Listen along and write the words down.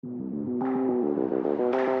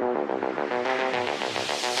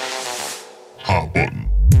Hot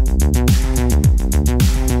Button.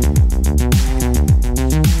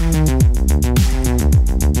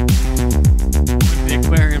 The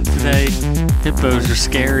aquarium today. Hippos are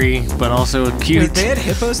scary, but also cute. Wait, they had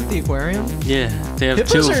hippos at the aquarium? Yeah, they have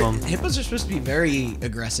two of them. Hippos are supposed to be very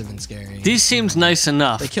aggressive and scary. These seems nice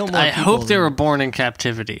enough. They kill more I people hope they than- were born in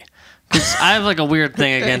captivity. Because I have like a weird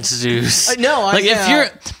thing against zoos. No, like yeah.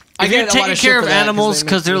 I if you're get a lot taking of shit care for of that 'cause animals they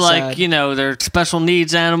because make they're me like, sad. you know, they're special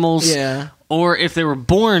needs animals. Yeah. Or if they were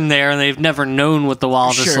born there and they've never known what the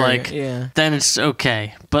wild is Sure, like, yeah. then it's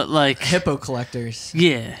okay. But like, Hippo collectors.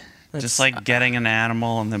 yeah. Just like getting an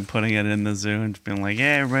animal and then putting it in the zoo and being like,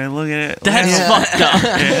 "Yeah, everybody, look at it." That's Yeah. fucked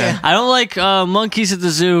up. I don't like monkeys at the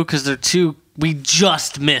zoo because they're too. We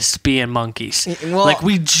just missed being monkeys. Well, like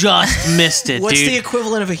we just missed it, What's dude. the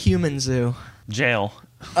equivalent of a human zoo? Jail.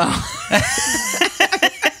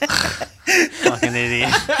 Fucking idiot.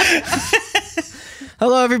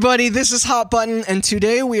 Hello, everybody. This is Hot Button, and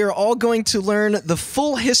today we are all going to learn the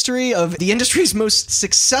full history of the industry's most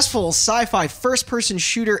successful sci-fi first-person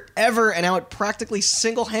shooter ever, and how it practically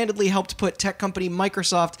single-handedly helped put tech company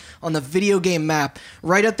Microsoft on the video game map,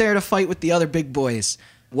 right up there to fight with the other big boys.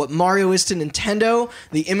 What Mario is to Nintendo,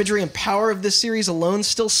 the imagery and power of this series alone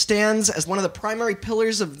still stands as one of the primary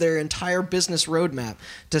pillars of their entire business roadmap.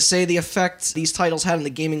 To say the effect these titles had in the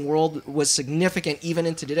gaming world was significant even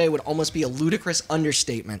into today would almost be a ludicrous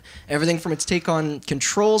understatement. Everything from its take on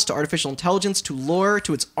controls to artificial intelligence to lore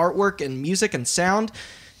to its artwork and music and sound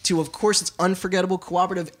to, of course, its unforgettable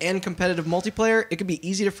cooperative and competitive multiplayer, it could be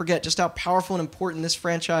easy to forget just how powerful and important this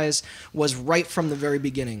franchise was right from the very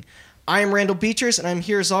beginning. I am Randall Beechers, and I'm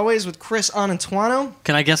here as always with Chris Anantuano.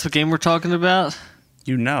 Can I guess what game we're talking about?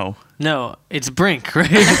 You know. No, it's Brink, right?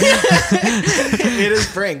 It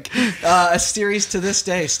is Brink, a series to this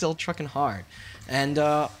day still trucking hard. And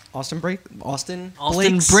Austin Blakes,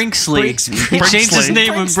 Brinksley. He Brinks- changed his Brinksley.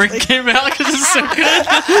 name when Brink Brinksley. came out because it's so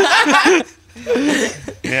good.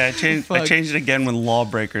 Yeah, I changed Fuck. it again when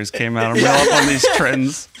Lawbreakers came out. I'm real up on these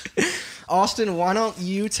trends. Austin, why don't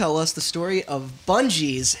you tell us the story of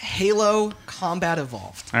Bungie's Halo Combat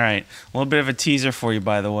Evolved? All right, a little bit of a teaser for you,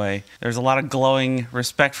 by the way. There's a lot of glowing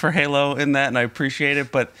respect for Halo in that, and I appreciate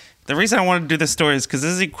it, but the reason I wanted to do this story is because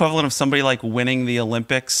this is the equivalent of somebody like winning the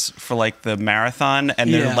Olympics for like the marathon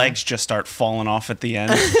and their Yeah. legs just start falling off at the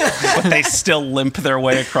end, but they still limp their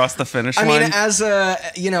way across the finish I line. mean, as a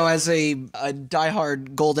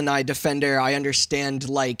diehard GoldenEye defender, I understand,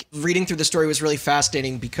 like, reading through the story was really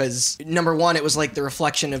fascinating because, number one, it was like the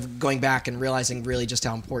reflection of going back and realizing really just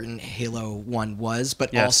how important Halo 1 was,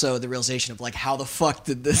 but Yes. also the realization of, like, how the fuck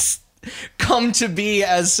did this come to be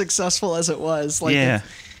as successful as it was? Like, Yeah.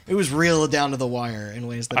 it was real down to the wire in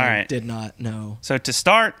ways that All I right. did not know. So to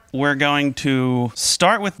start, we're going to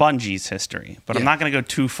start with Bungie's history, but I'm Yeah. not going to go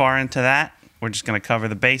too far into that. We're just going to cover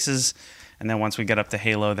the bases, and then once we get up to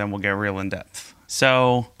Halo, then we'll get real in depth.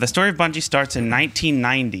 So the story of Bungie starts in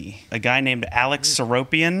 1990. A guy named Alex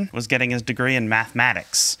Seropian was getting his degree in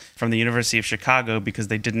mathematics from the University of Chicago because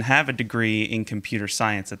they didn't have a degree in computer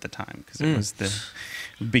science at the time because it was the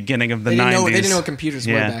beginning of the They 90s. didn't know what computers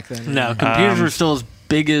were Yeah. back then. No, computers were still as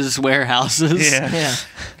big as warehouses. Yeah. Yeah.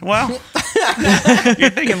 Well, you're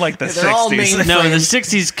thinking like the They're all 60s. main- No, in the Frames.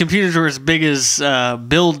 60s, computers were as big as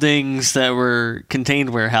buildings that were contained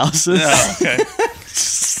warehouses. Oh, okay.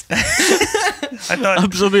 I thought,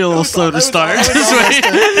 I'm still being a little slow to start.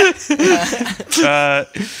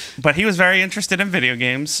 but he was very interested in video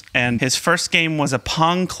games, and his first game was a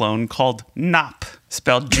Pong clone called Nop,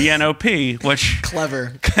 spelled GNOP, which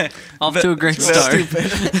Clever. Off to a great start.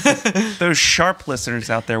 those sharp listeners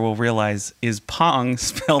out there will realize is Pong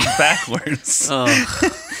spelled backwards.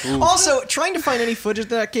 Also, trying to find any footage of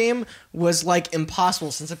that game was, like,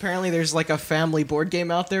 impossible, since apparently there's, like, a family board game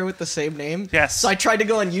out there with the same name. Yes. So I tried to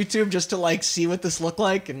go on YouTube just to, like, see what this looked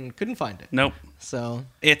like, and couldn't find it. Nope. So,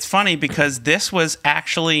 It's funny because this was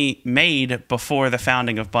actually made before the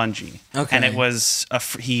founding of Bungie. Okay. And it was,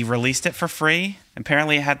 he released it for free.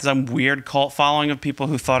 Apparently it had some weird cult following of people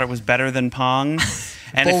who thought it was better than Pong.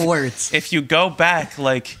 And full words. if you go back,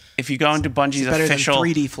 like, if you go into Bungie's Better official...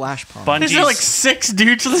 than 3D Flash Pong. There's Bungie's... like 6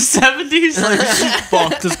 dudes in the 70s. Like,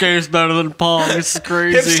 fuck, this game's better than Pong. This is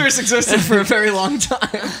crazy. Hipsters existed for a very long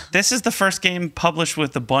time. This is the first game published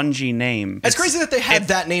with the Bungie name. It's crazy that they had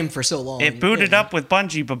that name for so long. It booted up with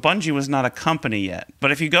Bungie, but Bungie was not a company yet.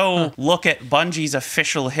 But if you go look at Bungie's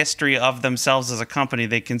official history of themselves as a company,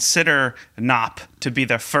 they consider Nop to be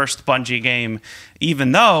their first Bungie game,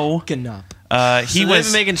 even though Gnop. he They've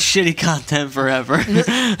was... been making shitty content forever.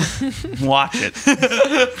 Watch it.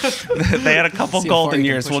 They had a couple See how far golden you can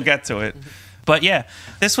years. push We'll it. get to it. But yeah,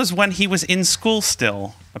 this was when he was in school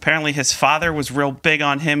still. Apparently his father was real big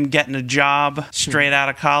on him getting a job straight out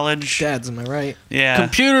of college. Dads, am I right? Yeah.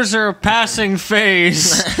 Computers are a passing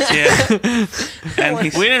phase. Yeah. And We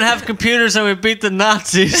didn't have computers and we beat the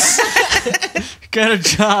Nazis. Get a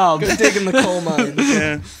job. Go dig in the coal mines.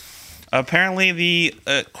 yeah. Apparently the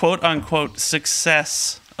quote-unquote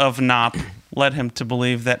success of Nop led him to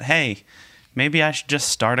believe that, hey, maybe I should just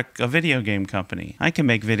start a video game company. I can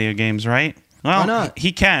make video games, right? Well, Why not?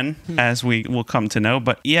 he can, as we will come to know.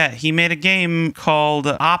 But yeah, he made a game called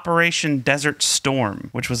Operation Desert Storm,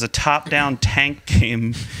 which was a top-down tank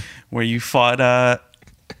game where you fought...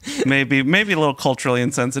 maybe a little culturally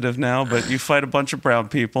insensitive now, but you fight a bunch of brown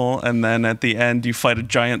people, and then at the end you fight a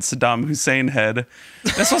giant Saddam Hussein head.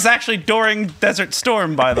 This was actually during Desert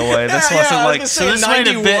Storm, by the way. This wasn't like So this might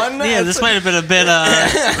have been, this might have been a bit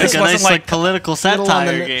like a nice like political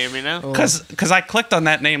satire game, you know? because I clicked on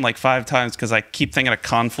that name like 5 times because I keep thinking of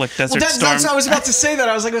Conflict Desert Storm. That's what I was about to say. That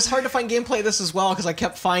I was like, it was hard to find gameplay of this as well because I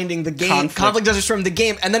kept finding the game Conflict Desert Storm, the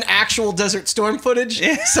game, and then actual Desert Storm footage.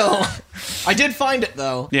 Yeah. So I did find it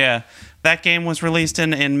though. Yeah. That game was released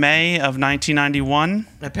in May of 1991.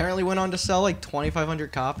 Apparently went on to sell like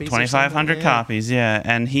 2,500 copies. 2,500 copies, yeah.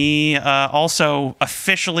 And he also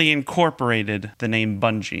officially incorporated the name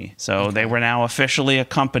Bungie. So they were now officially a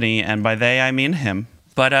company, and by they I mean him.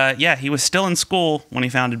 But yeah, he was still in school when he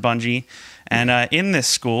founded Bungie. And in this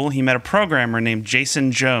school, he met a programmer named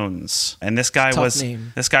Jason Jones. And this guy was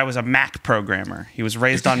a Mac programmer. He was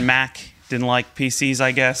raised on Mac. Didn't like PCs,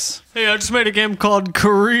 I guess. Hey, I just made a game called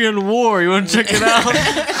Korean War. You want to check it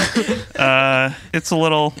out? It's a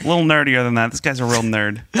little nerdier than that. This guy's a real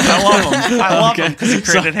nerd. I love him because he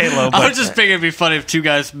created Halo. But I was just thinking it'd be funny if two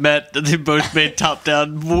guys met and they both made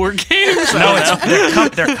top-down war games. No,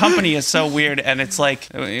 their company is so weird, and it's like,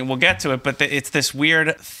 we'll get to it, but it's this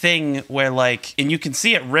weird thing where like, and you can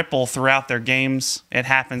see it ripple throughout their games. It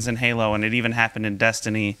happens in Halo, and it even happened in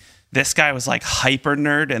Destiny. This guy was like hyper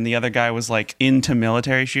nerd, and the other guy was like into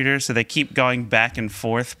military shooters. So they keep going back and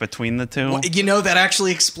forth between the two. Well, you know, that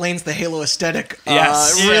actually explains the Halo aesthetic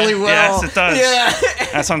really well. Yes, it does. Yeah.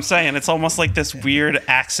 That's what I'm saying. It's almost like this weird,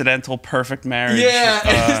 accidental, perfect marriage. Yeah,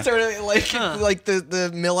 it's sort of like the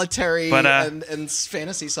military and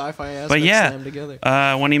fantasy sci-fi aspects slammed together.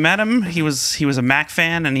 When he met him, he was a Mac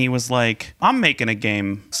fan, and he was like, I'm making a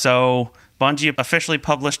game. So Bungie officially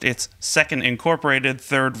published its second incorporated,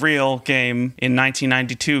 third real game in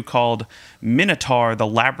 1992 called Minotaur: The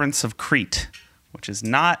Labyrinths of Crete, which is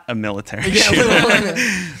not a military shooter.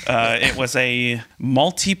 It was a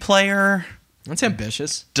multiplayer... That's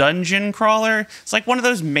ambitious. Dungeon crawler. It's like one of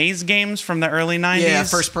those maze games from the early 90s. Yeah,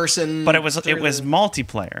 first person. But it was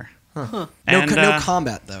multiplayer. Huh. And, no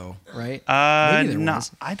combat though, right? No,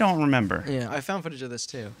 I don't remember. Yeah, I found footage of this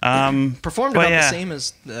too. Performed about the same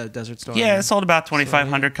as Desert Storm. Yeah, it sold about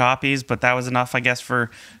 2,500 copies, but that was enough, I guess, for a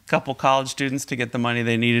couple college students to get the money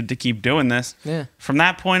they needed to keep doing this. Yeah. From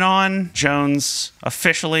that point on, Jones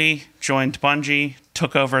officially joined Bungie,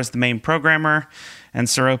 took over as the main programmer, and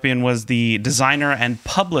Seropian was the designer and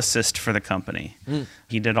publicist for the company.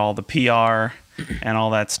 He did all the PR and all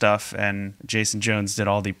that stuff, and Jason Jones did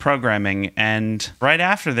all the programming. And right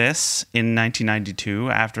after this, in 1992,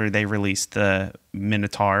 after they released the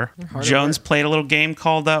Minotaur, Jones played a little game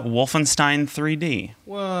called Wolfenstein 3D.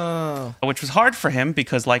 Whoa. Which was hard for him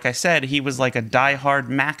because, like I said, he was like a diehard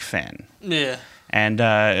Mac fan. Yeah. And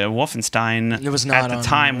Wolfenstein, was not at the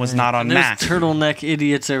time, was not on Mac. Turtleneck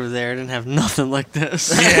idiots over there didn't have nothing like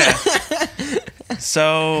this. Yeah.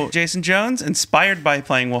 So Jason Jones, inspired by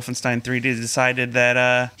playing Wolfenstein 3D, decided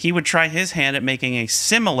that he would try his hand at making a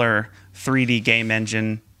similar 3D game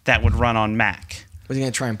engine that would run on Mac. Was he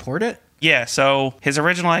going to try and port it? Yeah, so his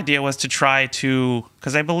original idea was to try to,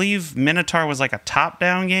 because I believe Minotaur was like a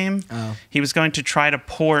top-down game. Oh. He was going to try to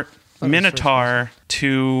port Minotaur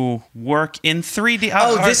to work in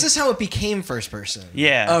 3D. This is how it became first person.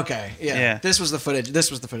 Yeah. Okay. Yeah. This was the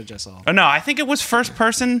footage I saw. Oh no, I think it was first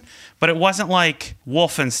person, but it wasn't like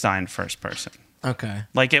Wolfenstein first person. Okay.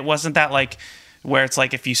 Like it wasn't that like where it's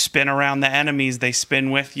like if you spin around the enemies, they spin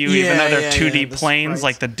with you, even though they're 2D planes,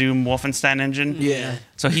 like the Doom Wolfenstein engine. Yeah.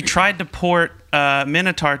 So he tried to port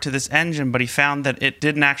Minotaur to this engine, but he found that it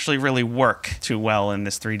didn't actually really work too well in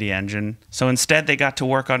this 3D engine. So instead, they got to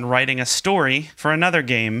work on writing a story for another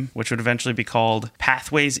game, which would eventually be called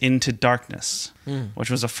Pathways into Darkness,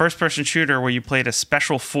 which was a first-person shooter where you played a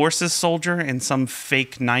special forces soldier in some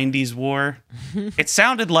fake 90s war. It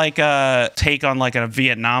sounded like a take on like a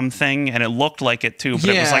Vietnam thing, and it looked like it too, but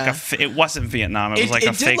it was like it wasn't Vietnam. It was like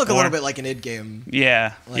a fake war. It did look a little bit like an id game.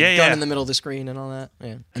 Yeah. Like gun in the middle of the screen and all that. Yeah.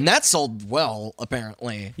 Yeah. And that sold well,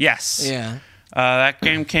 apparently. Yes. Yeah. That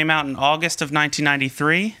game came out in August of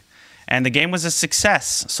 1993, and the game was a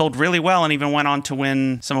success. Sold really well and even went on to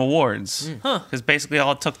win some awards. Because basically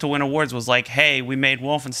all it took to win awards was like, hey, we made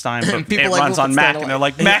Wolfenstein, but People it like runs on Wolfenstein Mac. a And lot. they're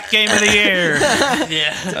like, Mac Game of the Year.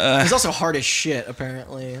 Yeah. It was also hard as shit,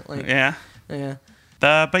 apparently. Like, Yeah. yeah.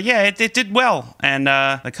 But yeah, it did well. And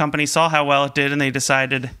the company saw how well it did, and they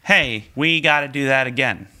decided, hey, we got to do that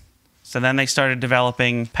again. So then they started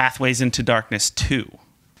developing Pathways into Darkness 2.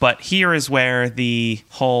 But here is where the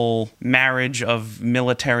whole marriage of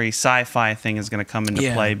military sci-fi thing is going to come into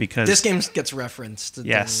play, because this game gets referenced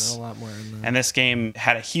Yes. a lot more in the... and this game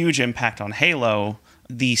had a huge impact on Halo.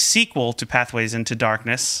 The sequel to Pathways into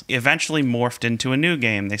Darkness eventually morphed into a new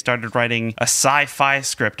game. They started writing a sci-fi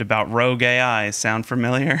script about rogue AI. Sound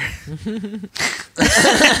familiar?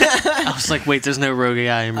 I was like, wait, there's no rogue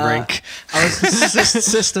AI in Brink. I was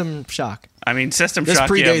System Shock. I mean, System This Shock,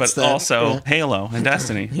 yeah, predates but that, also yeah. Halo and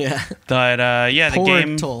Destiny. Yeah. But yeah,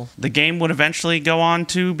 Portal. the game would eventually go on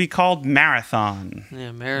to be called Marathon,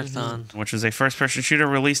 Yeah, Marathon. which was a first-person shooter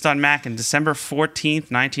released on Mac in December 14th,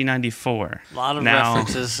 1994. A lot of Now-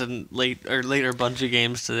 references in later Bungie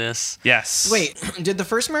games to this. Yes. Wait, did the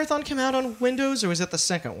first Marathon come out on Windows, or was that the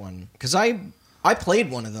second one? Because I played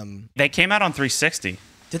one of them. They came out on 360.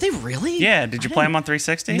 Did they really? Yeah, did you play them on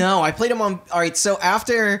 360? No, I played them on... All right, so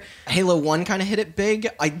after Halo 1 kind of hit it big,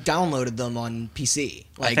 I downloaded them on PC.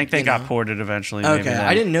 I think they got ported eventually. Okay, maybe then.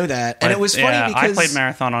 I didn't know that. And But, it was funny yeah, because... I played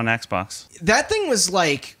Marathon on Xbox. that thing was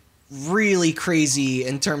like really crazy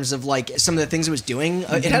in terms of like some of the things it was doing.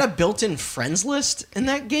 It had a built-in friends list in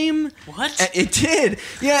that game. What? It did.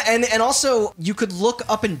 Yeah, and also you could look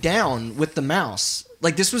up and down with the mouse.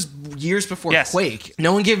 Like this was years before Yes. Quake.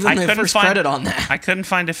 No one gave them the first credit on that. I couldn't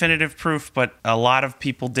find definitive proof, but a lot of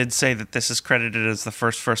people did say that this is credited as the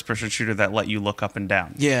first-person shooter that let you look up and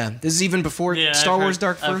down. Yeah, this is even before Yeah, Star I've Wars heard-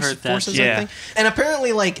 Dark I've heard that. Forces, Yeah. I think. And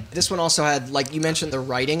apparently, like, this one also had, like, you mentioned the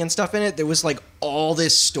writing and stuff in it. There was, like, all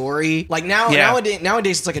this story. Like,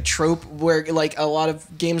 nowadays it's like a trope where, like, a lot of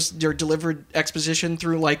games are delivered exposition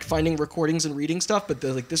through, like, finding recordings and reading stuff, but,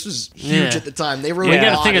 like, this was huge Yeah. at the time. They wrote We a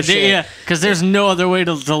gotta lot think of of shit. yeah, because there's no other way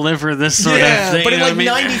to deliver this sort Yeah, of thing. but in you know like what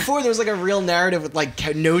I mean? '94, there was like a real narrative with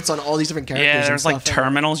like notes on all these different characters. Yeah, and there's like stuff.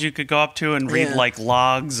 terminals you could go up to and read Yeah. like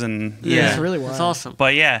logs and Yeah, it's really It's wild. awesome.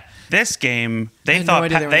 But yeah, this game I they had no thought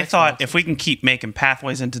idea they were they on thought Xbox. if we can keep making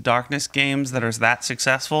Pathways into Darkness games that are that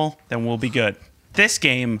successful, then we'll be good. This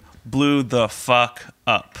game blew the fuck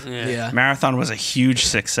up. Yeah. Marathon was a huge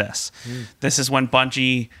success. This is when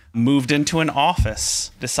Bungie moved into an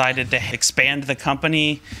office, decided to expand the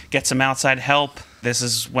company, get some outside help. This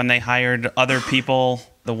is when they hired other people.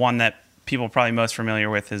 The one that people are probably most familiar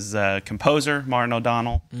with is composer Martin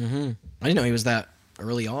O'Donnell. I didn't know he was that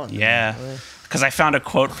early on. Yeah. Because I found a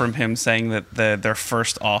quote from him saying that their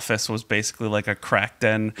first office was basically like a crack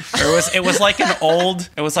den. Or it was like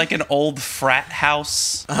an old frat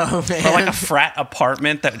house. Oh man. Or like a frat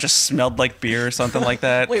apartment that just smelled like beer or something like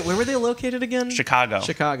that. Wait, where were they located again? Chicago.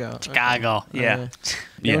 Chicago. Chicago. Yeah.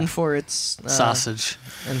 Known Yeah. for its Sausage.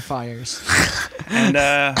 and fires. And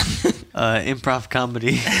Improv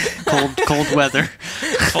comedy. Cold weather.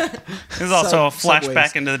 there's also a Subways.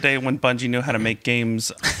 flashback into the day when Bungie knew how to make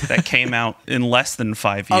games that came out in less than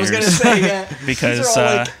 5 years. I was gonna say yeah. Because, these are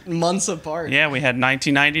all like months apart. Yeah, we had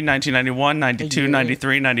 1990, 1991, 92, Yeah.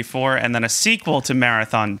 93, 94, and then a sequel to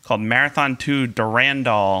Marathon called Marathon 2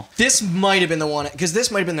 Durandal. This might have been the one because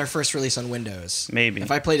this might have been their first release on Windows. Maybe.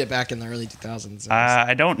 If I played it back in the early 2000s.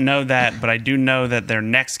 I don't know that, but I do know that their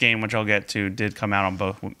next game, which I'll get to, did come out on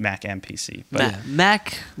both Mac and PC. But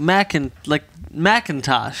Mac and like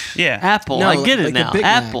Macintosh. Yeah. Apple. No, I get it like the now. Big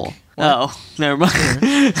Mac. Apple. What? Oh, never mind.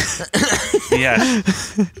 yeah,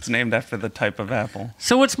 it's named after the type of apple.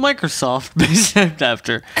 So what's Microsoft based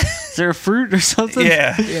after? Is there a fruit or something?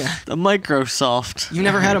 Yeah. yeah. A Microsoft. You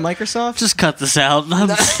never had a Microsoft? Just cut this out.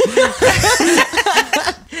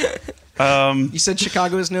 You said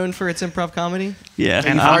Chicago is known for its improv comedy? Yeah.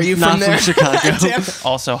 And Are you not from there? Chicago? Damn it.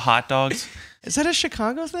 Also, hot dogs. Is that a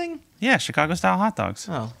Chicago thing? Yeah, Chicago style hot dogs.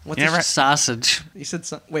 Oh, what's You a never- Sausage. You said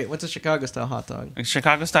wait, what's a Chicago style hot dog? A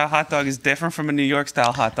Chicago style hot dog is different from a New York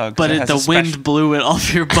style hot dog. 'cause But it has the a wind special- blew it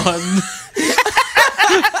off your bun.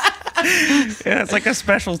 Yeah, it's like a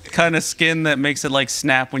special kind of skin that makes it like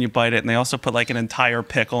snap when you bite it, and they also put like an entire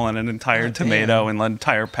pickle and an entire Oh, tomato damn. and an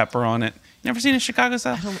entire pepper on it. Never seen a Chicago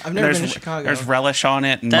style? I've never been to Chicago. There's relish on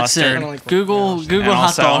it and That's mustard. it. like Google And hot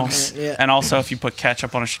also, dogs. Yeah. and also, if you put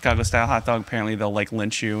ketchup on a Chicago style hot dog, apparently they'll like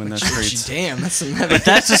lynch you in the streets. Damn, that's some But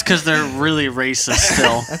that's just because they're really racist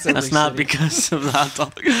still. really That's not shitty. because of the hot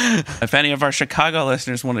dog. If any of our Chicago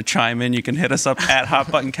listeners want to chime in, you can hit us up at Hot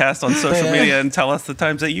Button Cast on social Yeah. media and tell us the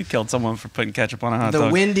times that you killed someone for putting ketchup on a hot the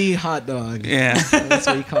dog. windy hot dog. Yeah. That's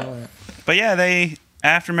what you call it. But yeah,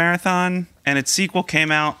 after Marathon and its sequel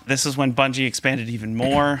came out, this is when Bungie expanded even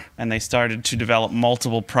more and they started to develop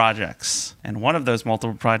multiple projects. And one of those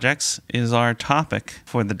multiple projects is our topic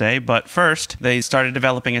for the day. But first, they started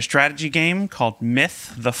developing a strategy game called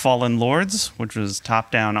Myth: The Fallen Lords, which was a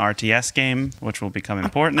top-down RTS game, which will become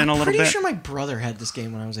important in a little Pretty bit. sure my brother had this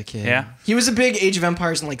game when I was a kid. Yeah? He was a big Age of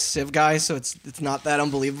Empires and like Civ guy, so it's not that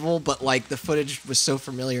unbelievable, but like the footage was so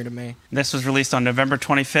familiar to me. This was released on November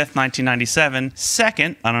 25th, 1997.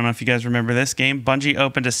 Second, I don't know if you guys remember this game, Bungie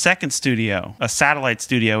opened a second studio, a satellite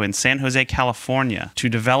studio in San Jose, California, to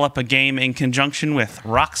develop a game in conjunction with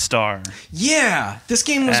Rockstar. Yeah, this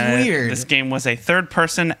game was weird. This game was a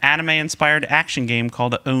third-person anime-inspired action game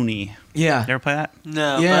called Oni. Yeah. You ever play that?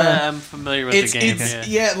 No, Yeah. but I'm familiar with the game.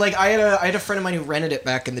 Yeah, like I had a friend of mine who rented it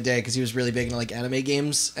back in the day because he was really big into like anime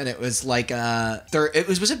games, and it was like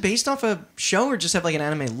was it based off a show or just have like an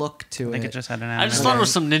anime look to I think it? it just had an I anime. just thought it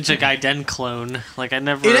was some Ninja Gaiden clone. Like I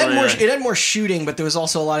never. It had really, more. It had more shooting, but there was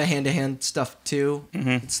also a lot of hand-to-hand stuff too. Mm-hmm.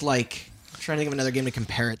 It's like I'm trying to think of another game to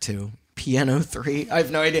compare it to. Piano 3. I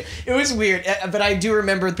have no idea. It was weird, but I do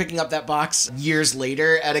remember picking up that box years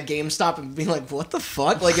later at a GameStop and being like, "What the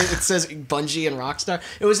fuck?" Like it says Bungie and Rockstar.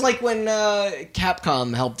 It was like when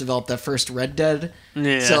Capcom helped develop that first Red Dead.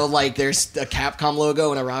 Yeah. So like, there's a Capcom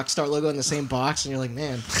logo and a Rockstar logo in the same box, and you're like,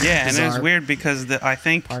 "Man." Yeah, and it was bizarre weird because I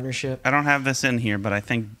think partnership. I don't have this in here, but I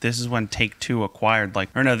think this is when Take-Two acquired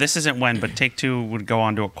this isn't when, but Take-Two would go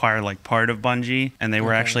on to acquire like part of Bungie, and they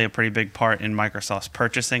were actually a pretty big part in Microsoft's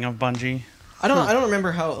purchasing of Bungie. I don't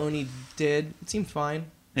remember how Oni did. It seemed fine.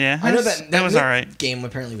 Yeah, I know that was Myth all right. game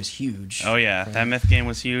apparently was huge. Oh yeah, that Myth game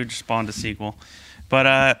was huge, spawned a sequel.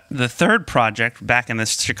 But the third project back in the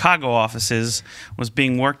Chicago offices was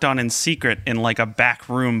being worked on in secret in like a back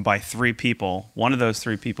room by 3 people. One of those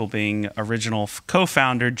 3 people being original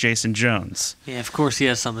co-founder Jason Jones. Yeah, of course he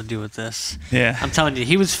has something to do with this. Yeah. I'm telling you,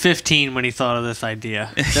 he was 15 when he thought of this idea.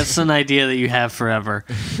 That's an idea that you have forever.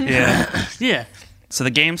 Yeah. Yeah. So the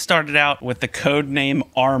game started out with the code name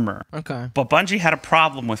Armor. Okay. But Bungie had a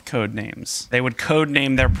problem with code names. They would code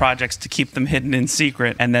name their projects to keep them hidden in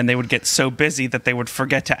secret, and then they would get so busy that they would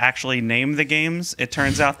forget to actually name the games. It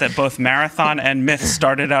turns out that both Marathon and Myth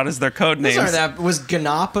started out as their code names. Sorry, that was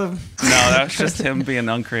Ganappa. No, that was just him being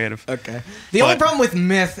uncreative. Okay. The only problem with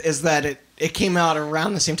Myth is that it came out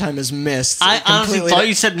around the same time as Myst. I honestly thought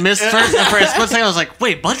you said Myst first. And for a split second, I was like,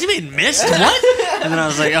 wait, Bungie made Myst? What? And then I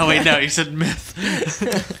was like, oh, wait, no, you said Myth.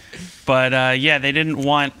 But yeah, they didn't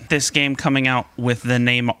want this game coming out with the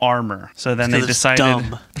name Armor. So then they 'Cause it's decided.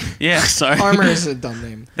 dumb. Yeah. Sorry. Armor is a dumb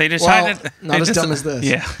name. They decided. Well, not they as dumb as this.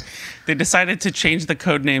 Yeah. They decided to change the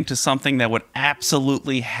code name to something that would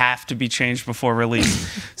absolutely have to be changed before release.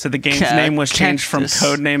 So the game's name was changed from Cactus.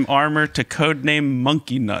 Codename Armor to Codename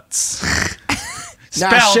Monkey Nuts.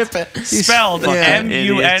 Now ship it. Spelled Yeah.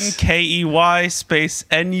 Munkey space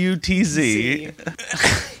Nutz.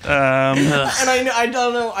 And I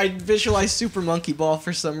don't know. I visualize Super Monkey Ball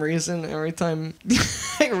for some reason every time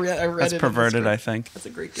I read That's it. perverted, I think. That's a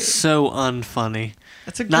great game. So unfunny.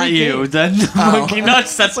 That's a great Not you. game. Then Monkey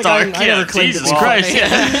Nuts. That's It's like dark. I Yeah, never claimed Jesus it. Christ.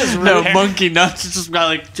 Well, Yeah. No, Monkey Nuts. It's just got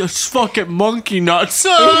like, just fucking Monkey Nuts.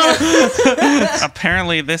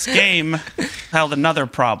 Apparently, this game held another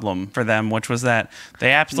problem for them, which was that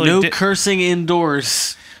they absolutely No did. cursing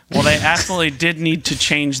indoors. Well, they absolutely did need to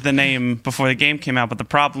change the name before the game came out, but the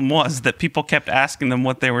problem was that people kept asking them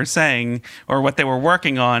what they were saying or what they were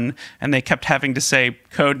working on, and they kept having to say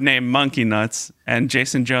codename Monkey Nuts. And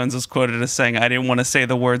Jason Jones was quoted as saying, "I didn't want to say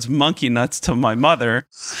the words Monkey Nuts to my mother."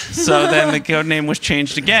 So then the codename was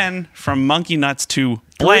changed again from Monkey Nuts to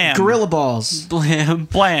Blam. Gorilla Balls. Blam.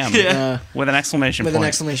 Blam. Yeah. With an exclamation With point. an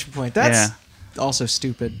exclamation point. That's also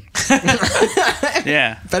stupid.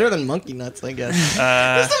 Yeah. Better than Monkey Nuts, I guess.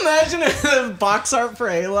 Just imagine the box art for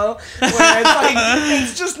Halo where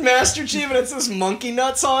it's just Master Chief and it says Monkey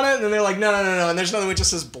Nuts on it, and then they're like, no, and there's another one that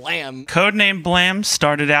just says Blam. Codename Blam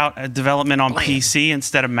started out a development on PC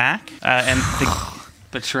instead of Mac, and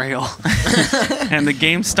Betrayal. the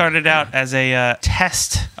game started out as a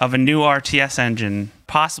test of a new RTS engine,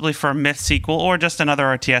 possibly for a Myth sequel or just another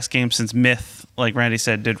RTS game, since Myth, like Randy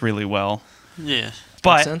said, did really well. Yeah.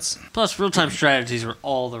 But Sense? Plus, real-time strategies were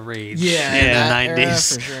all the rage. Yeah, in that the era,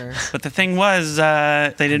 90s. for sure. but the thing was,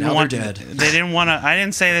 they didn't Now want. they're dead. They didn't want to. I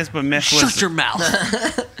didn't say this, but Myth Shut was your mouth.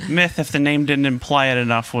 Myth. If the name didn't imply it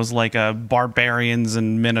enough, was like a barbarians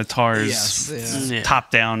and minotaurs Yes, yeah.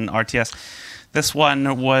 top-down RTS. This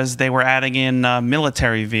one was they were adding in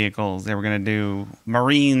military vehicles. They were going to do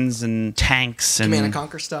Marines and tanks and Command and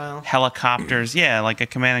Conquer style. helicopters. Yeah, like a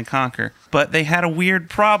Command and Conquer. But they had a weird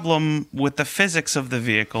problem with the physics of the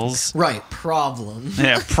vehicles. Right, problem.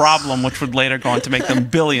 Yeah, problem, which would later go on to make them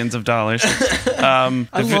billions of dollars.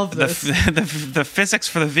 I love this. The physics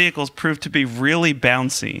for the vehicles proved to be really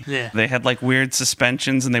bouncy. Yeah. They had like weird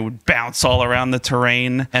suspensions and they would bounce all around the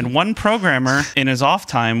terrain. And one programmer in his off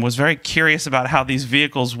time was very curious about how these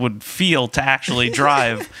vehicles would feel to actually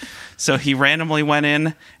drive. So he randomly went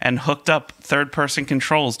in and hooked up third-person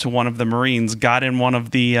controls to one of the Marines, got in one of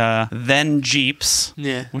the then Jeeps,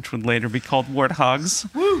 Yeah. which would later be called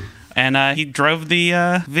Warthogs. Woo! And he drove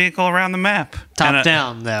the vehicle around the map. Top And,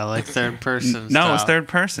 down, though, like third person. No, it was style. third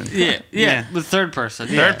person. Yeah, with third person.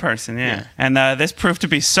 Third person, yeah. And this proved to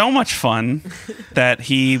be so much fun that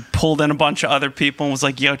he pulled in a bunch of other people and was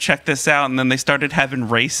like, yo, check this out. And then they started having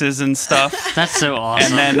races and stuff. That's so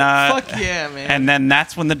awesome. And then, Fuck yeah, man. and then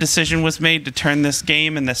that's when the decision was made to turn this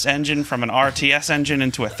game and this engine from an RTS engine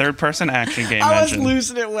into a third-person action game I was engine.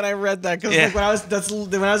 losing it when I read that because Yeah. like when I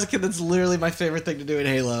was a kid, that's literally my favorite thing to do in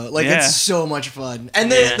Halo. Like Yeah. it's so much fun, and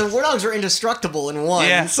Yeah. the Warthogs are indestructible in one.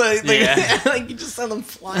 Yeah. So like, Yeah. like you just send them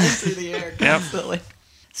flying through the air constantly.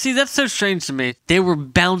 See, that's so strange to me. They were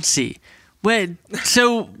bouncy. Wait,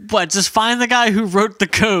 so what? Just find the guy who wrote the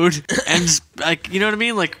code and just, like, you know what I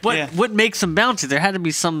mean? Like, what Yeah. what makes them bouncy? There had to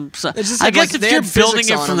be some. It's just I like- guess like if they you're had building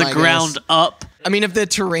physics it on from them, the I ground guess. up, I mean, if the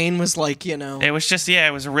terrain was like It was just,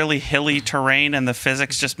 it was a really hilly terrain, and the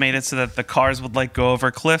physics just made it so that the cars would like go over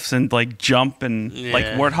cliffs and like jump and like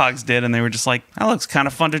Yeah. Warthogs did, and they were just like, that looks kind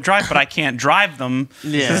of fun to drive, but I can't drive them because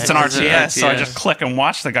Yeah, it's an it's an RTS. So I RTS. just click and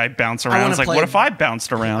watch the guy bounce around. wanna It's like, play- what if I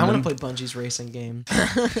bounced around? I want him? to play Bungie's racing game.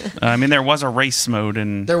 I mean, there was a race mode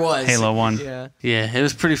in There was Halo 1. Yeah. yeah, it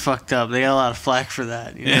was pretty fucked up. They got a lot of flack for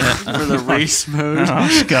that, you know, for the race mode.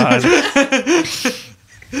 Oh, God.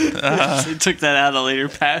 They took that out of the later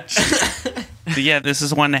patch. But yeah, this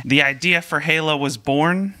is when the idea for Halo was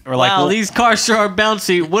born. Or like, Wow, well, these cars sure are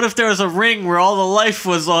bouncy. What if there was a ring where all the life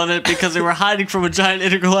was on it because they were hiding from a giant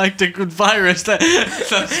intergalactic virus? That's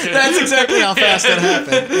exactly how fast that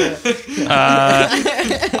happened.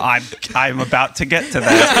 Yeah. I'm about to get to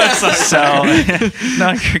that. So,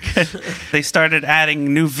 no, you're good. They started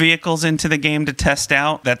adding new vehicles into the game to test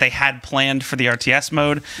out that they had planned for the RTS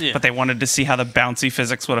mode, Yeah. but they wanted to see how the bouncy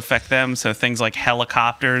physics would affect them. So things like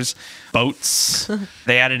helicopters, boats.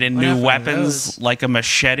 They added in new happened to weapons those? like a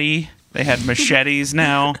machete. They had machetes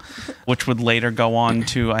now, which would later go on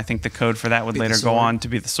to, I think the code for that would Be the later go sword. on to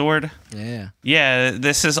be the sword. Yeah. Yeah,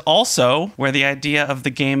 this is also where the idea of the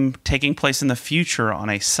game taking place in the future on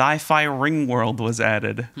a sci-fi ring world was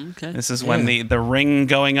added. Okay. This is when the ring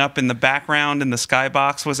going up in the background in the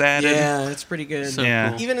skybox was added. Yeah, it's pretty good. So Yeah.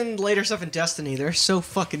 cool. Even in later stuff in Destiny, they're so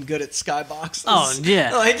fucking good at skyboxes. Oh,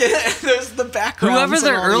 yeah. Like there's the background. Whoever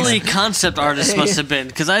their early concept artist must have been,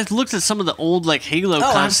 because I looked at some of the old like Halo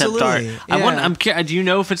concept art. absolutely. Yeah. I'm curious. Do you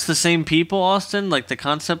know if it's the same people, Austin, like the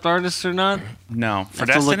concept artists or not? No, for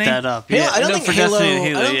I have to look Destiny. that up. Halo, Yeah, I don't no, think for Halo. Destiny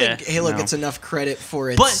and I don't yeah. think Halo No. gets enough credit for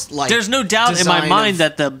its. But like, there's no doubt in my design mind of-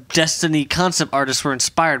 that the Destiny concept artists were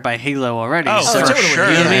inspired by Halo already. Oh, so, for totally. sure.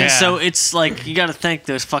 You know what I mean? Yeah. So it's like you got to thank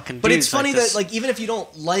those fucking dudes. But it's funny this. that like even if you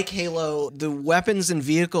don't like Halo, the weapons and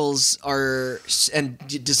vehicles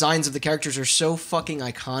designs of the characters are so fucking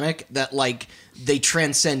iconic that like they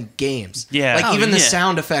transcend games. Yeah. like Oh, even the yeah.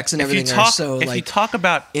 sound effects and If you everything are talk, so if like you talk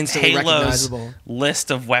about instantly Halo's recognizable. list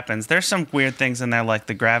of weapons, there's some weird things in there like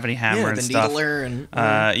the gravity hammer yeah, and the stuff. needler and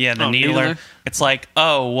Yeah, the Oh, needler. needler. It's like,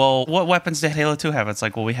 oh, well, what weapons did Halo 2 have? It's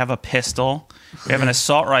like, well, we have a pistol, we have an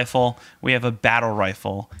assault rifle, we have a battle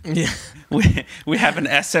rifle, yeah. we have an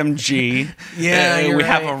SMG, Yeah, you're we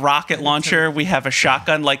have right. a rocket launcher, we have a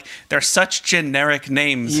shotgun. Like, they're such generic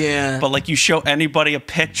names. Yeah. But like, you show anybody a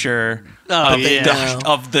picture Oh, of, yeah.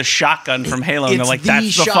 of the shotgun from Halo, and they're It's like, the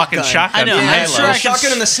that's the fucking shotgun I know, from I'm Yeah, Halo. sure I the can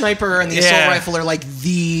shotgun and the sniper and the assault Yeah. rifle are like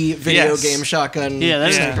the video Yes. game shotgun. Yeah,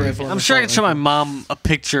 that's sniper rifle. and I'm sure I assault could show my rifle. mom a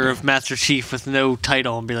picture of Master Chief with no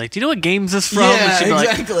title and be like, "Do you know what game's this from?" Yeah, and she'd be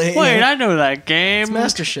exactly, like, "Wait, yeah. I know that game. It's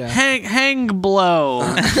Master Chef. Hang blow.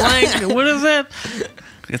 Blank, what is it?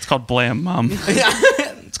 It's called Blam, Mom.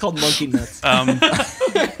 It's called Monkey Nuts.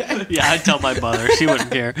 Yeah, I'd tell my mother. She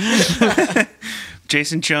wouldn't care.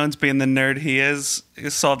 Jason Jones, being the nerd he is,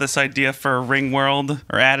 saw this idea for a ring world,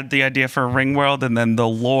 or added the idea for a ring world, and then the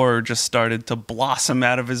lore just started to blossom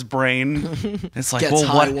out of his brain. It's like, Gets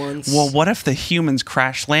high once. what if the humans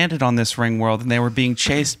crash landed on this ring world and they were being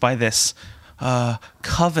chased by this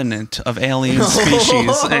covenant of alien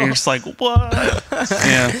species? And you're just like, what?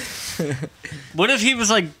 Yeah. What if he was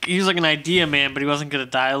like an idea man, but he wasn't good at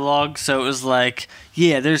dialogue? So it was like,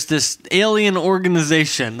 yeah, there's this alien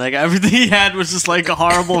organization. Like everything he had was just like a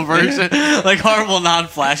horrible version, like horrible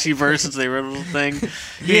non-flashy versions. They wrote a little thing.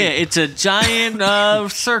 Yeah, it's a giant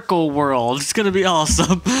circle world. It's gonna be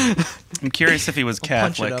awesome. I'm curious if he was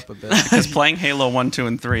Punch it Catholic, up a bit. because playing Halo 1, 2,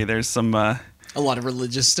 and 3, there's some A lot of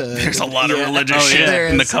religious. there's a lot of religious Oh, shit yeah. There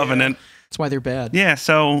in the is, Covenant. That's why they're bad. Yeah,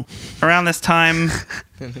 so around this time,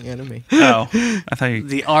 In the enemy. oh, I thought you.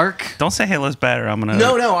 The Ark. Don't say Halo's bad, or I'm gonna.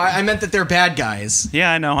 No, I meant that they're bad guys. Yeah,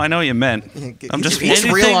 I know what you meant. I'm just. He's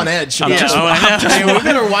real anything- on edge. I'm Yeah. just- Oh, I know. Hey, we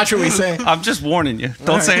better watch what we say. I'm just warning you.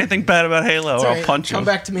 Don't say right. anything bad about Halo, or I'll Sorry, punch you. Come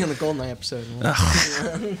back to me on the GoldenEye episode.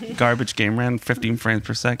 Garbage game ran 15 frames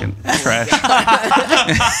per second. Trash.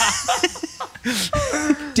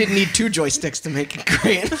 Didn't need 2 joysticks to make it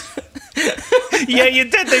great. Yeah, you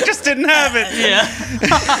did. They just didn't have it. Yeah.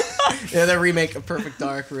 Yeah, that remake of Perfect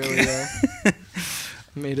Dark really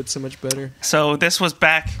made it so much better. So this was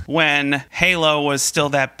back when Halo was still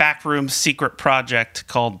that backroom secret project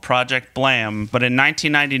called Project Blam. But in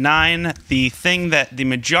 1999, the thing that the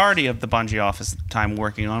majority of the Bungie office at the time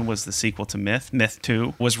working on was the sequel to Myth. Myth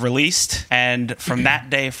 2 was released. And from that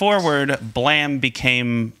day forward, Blam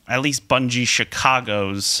became at least Bungie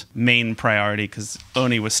Chicago's main priority, because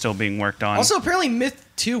Oni was still being worked on. Also, apparently Myth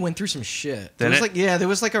 2 went through some shit. There Did was it? like there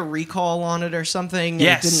was like a recall on it or something. And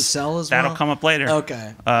yes, it didn't sell as well. that'll come up later.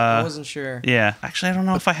 Okay. I wasn't sure. Yeah. Actually, I don't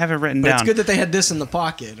know if I have it written But down. it's good that they had this in the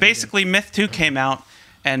pocket. Basically, Myth 2 came out,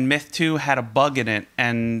 and Myth 2 had a bug in it,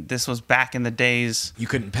 and this was back in the days. You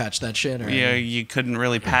couldn't patch that shit. Or You couldn't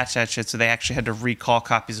really patch that shit, so they actually had to recall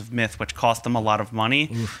copies of Myth, which cost them a lot of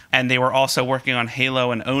money. And they were also working on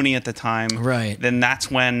Halo and Oni at the time. Right. Then that's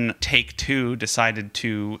when Take-Two decided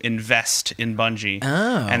to invest in Bungie.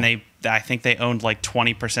 Oh. And I think they owned like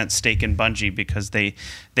 20% stake in Bungie, because they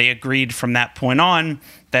agreed from that point on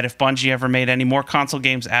that if Bungie ever made any more console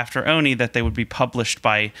games after Oni, that they would be published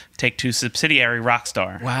by Take-Two subsidiary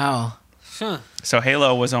Rockstar. Wow. Huh. So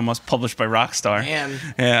Halo was almost published by Rockstar. Man,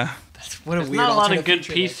 Yeah. what a There's weird. not a lot of alternate good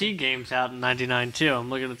future PC games out in '99 too. I'm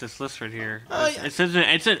looking at this list right here. yeah. It's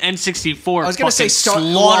an N64. I was gonna say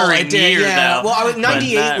slaughtering slaughtering year yeah. though. Well, but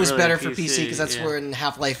 98 not was really better for PC because that's yeah. when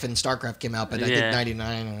Half-Life and StarCraft came out. But I think Yeah.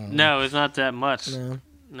 99. No, it's not that much. No.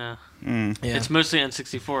 No. Yeah. It's mostly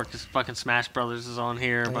N64 because fucking Smash Brothers is on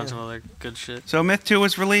here, a bunch of other good shit. So Myth 2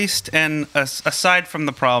 was released, and aside from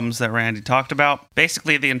the problems that Randy talked about,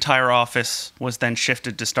 basically the entire office was then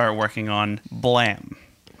shifted to start working on Blam.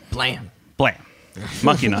 Blam. Blam.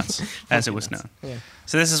 Monkey Nuts, as it was known. Yeah.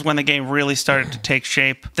 So this is when the game really started to take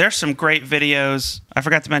shape. There's some great videos. I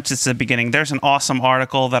forgot to mention this at the beginning. There's an awesome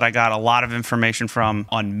article that I got a lot of information from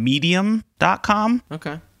on Medium.com.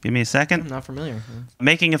 Okay. Give me a second. I'm not familiar.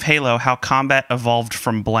 Making of Halo, How Combat Evolved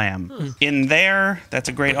from Blam. In there, that's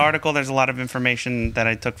a great article. There's a lot of information that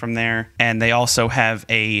I took from there. And they also have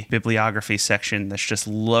a bibliography section that's just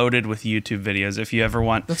loaded with YouTube videos. If you ever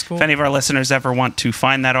want, That's cool. if any of our listeners ever want to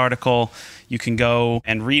find that article, you can go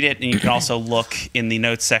and read it. And you can also look in the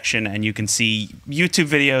notes section and you can see YouTube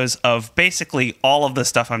videos of basically all of the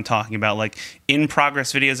stuff I'm talking about, like in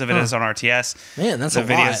progress videos of it as on RTS. Man, that's The a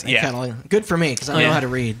videos- lot. yeah. Kinda good for me because I don't know how to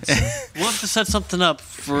read. So. We'll have to set something up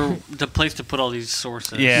for the place to put all these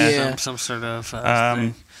sources. Yeah. Yeah. Some sort of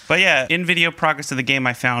thing. But yeah, in video progress of the game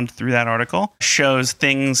I found through that article shows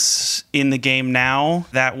things in the game now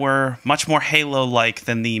that were much more Halo-like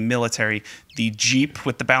than the military. The Jeep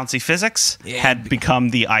with the bouncy physics had become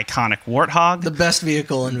the iconic Warthog. The best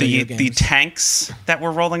vehicle in video The games. tanks that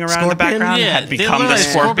were rolling around in the Scorpion? background Yeah, had become they the look like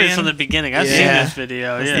Scorpion. from the beginning. I've Yeah. seen this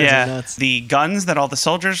video. Those Yeah. things are Yeah, nuts. the guns that all the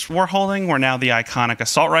soldiers were holding were now the iconic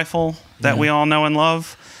assault rifle that we all know and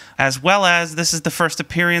love, as well as this is the first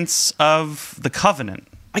appearance of the Covenant.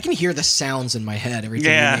 I can hear the sounds in my head every time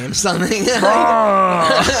Yeah. you name something.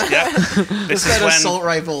 Yep. This That is when assault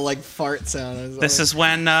rifle like fart sound. this is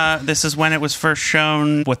when it was first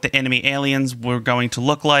shown what the enemy aliens were going to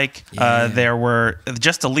look like. Yeah. There were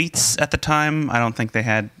just elites at the time. I don't think they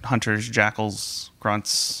had hunters, jackals,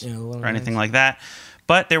 grunts, Yeah, a lot of or anything those. like that.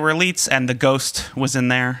 But there were elites, and the ghost was in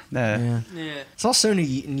there. Yeah. Yeah. It's all so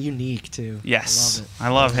unique too. Yes, I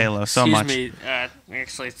love it. Halo so Excuse much. me.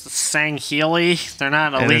 Actually, it's the Sangheili. They're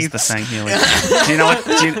not It elite. is the Sangheili. Do you know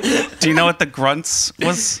what? Do you know what the grunts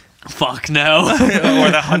was? Fuck no. or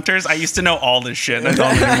the Hunters. I used to know all this shit. I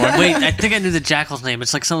don't anymore. Wait, I think I knew the Jackal's name.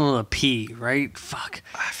 It's like something with a P, right? Fuck.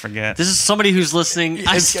 I forget. This is somebody who's listening.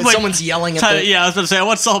 Someone's yelling at the... Yeah, I was going to say, I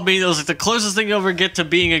once saw a meme that was like, the closest thing you ever get to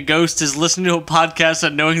being a ghost is listening to a podcast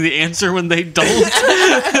and knowing the answer when they don't.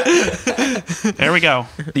 There we go.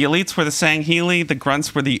 The elites were the Sangheili. The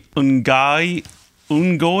grunts were the Ungoi.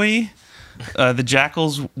 The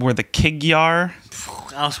jackals were the Kigyar.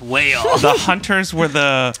 I was way off. The hunters were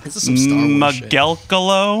the This is some Star Wars shit.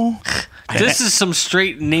 Magelkalo. This is some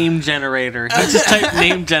straight name generator. You just type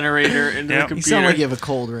name generator into Yep. the You computer. sound like you have a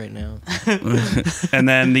cold right now. And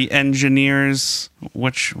then the engineers,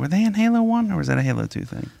 which were they in Halo 1 or was that a Halo 2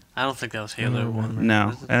 thing? I don't think that was Halo 1. No.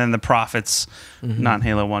 And then the prophets, not in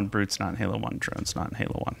Halo 1, brutes not in Halo 1, drones not in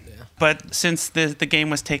Halo 1. But since the game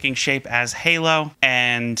was taking shape as Halo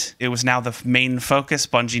and it was now the main focus,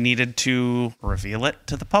 Bungie needed to reveal it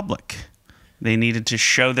to the public. They needed to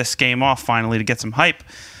show this game off finally to get some hype.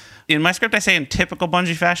 In my script, I say in typical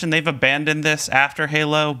Bungie fashion, they've abandoned this after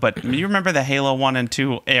Halo, but you remember the Halo 1 and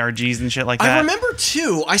 2 ARGs and shit like that? I remember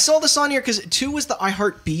 2. I saw this on here because 2 was the I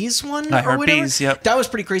Heart Bees one. I or Heart whatever. Bees, yep. That was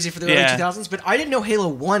pretty crazy for the early Yeah. 2000s, but I didn't know Halo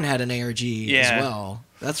 1 had an ARG Yeah. as well.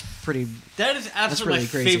 That's pretty... That is absolutely really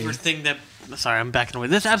my crazy. favorite thing that... Sorry, I'm backing away.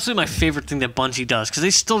 That's absolutely my favorite thing that Bungie does, because they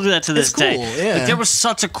still do that to this It's cool, day. yeah. Like, there was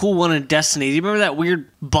such a cool one in Destiny. Do you remember that weird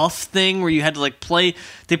buff thing where you had to, like, play...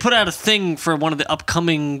 They put out a thing for one of the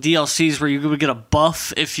upcoming DLCs where you would get a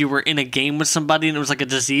buff if you were in a game with somebody, and it was like a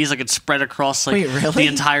disease, like it spread across, like, Wait, really? the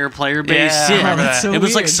entire player base. Yeah, I remember that's that. so It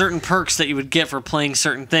was like weird. certain perks that you would get for playing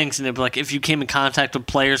certain things, and it'd be like if you came in contact with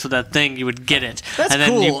players with that thing, you would get it. That's and then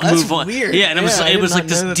cool. you That's move on. weird. Yeah, and it was Yeah, I it did was not like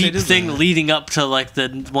this know that they deep did thing that. leading up to like the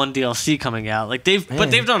one DLC coming out. Like they've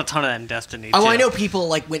done a ton of that in Destiny. Oh, too. I know people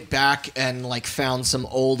like went back and like found some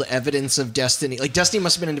old evidence of Destiny. Like Destiny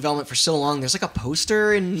must have been in development for so long. There's like a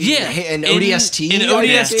poster in in ODST. In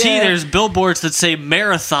ODST, Yeah. there's billboards that say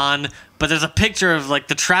marathon, but there's a picture of like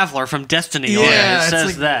the Traveler from Destiny. on it. Yeah, It it's says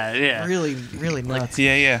like that. Yeah. really, really nuts.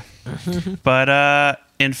 Yeah. But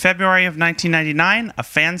in February of 1999, a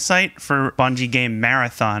fan site for Bungie game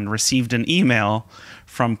Marathon received an email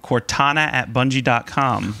from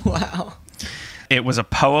Cortana@Bungie.com. Wow. It was a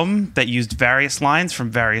poem that used various lines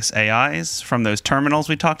from various AIs from those terminals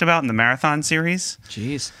we talked about in the Marathon series.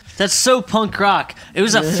 Jeez. That's so punk rock. It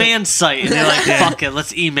was a fan site, and they're like, "Fuck it,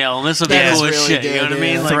 let's email them. This will be That is cool as really shit." You know good, what I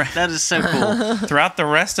mean? yeah. Like that is so cool. Throughout the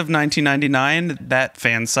rest of 1999, that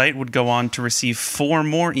fan site would go on to receive 4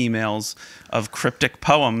 more emails of cryptic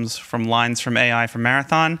poems from lines from AI from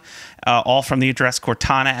Marathon, all from the address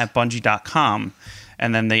Cortana@Bungie.com.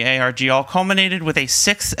 And then the ARG all culminated with a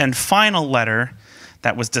 6th and final letter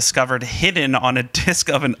that was discovered hidden on a disc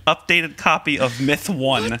of an updated copy of Myth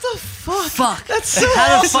 1. What the fuck? Fuck. That's so How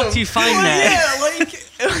the awesome. fuck do you find that?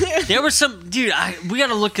 Yeah, like... There was some dude. We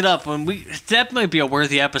gotta look it up that might be a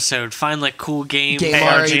worthy episode. Find like cool game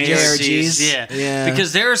ARGs. Yeah, Yeah.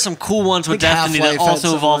 because there are some cool ones with Like Destiny that Half-Life had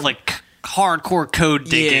also involve someone. like hardcore code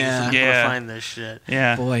digging Yeah. for people Yeah. to find this shit.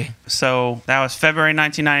 Yeah. Boy. So that was February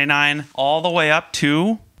 1999, all the way up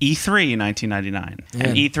to E3 1999.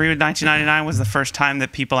 And E3 1999 was the first time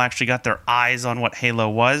that people actually got their eyes on what Halo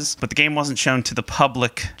was. But the game wasn't shown to the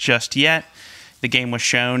public just yet. The game was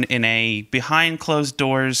shown in a behind closed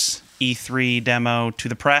doors E3 demo to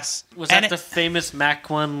the press. Was And that the famous Mac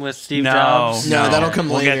one with Steve No, Jobs? No, that'll come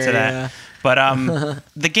we'll later, get to that. yeah. But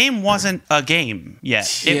the game wasn't a game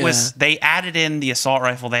yet. It Yeah. was. They added in the assault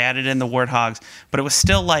rifle, they added in the warthogs, but it was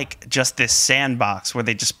still like just this sandbox where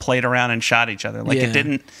they just played around and shot each other. Like Yeah. it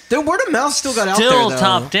didn't. The word of mouth still got out there, Still though.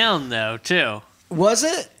 top down though too. Was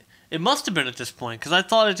it? It must have been at this point because I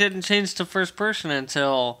thought it didn't change to first person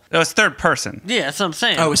until It was third person, yeah. That's what I'm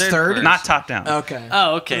saying. Oh, it was third? person. not top down. Okay.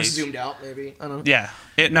 Oh, It okay. was zoomed out, maybe. I don't know. Yeah.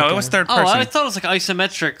 It was third Oh, person. I thought it was like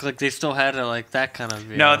isometric. Like they still had it like that kind of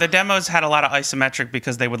view. No, the demos had a lot of isometric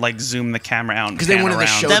because they would like zoom the camera out and Because they pan wanted to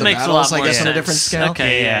around. show That the makes a battles, lot more I guess, on a sense. different scale.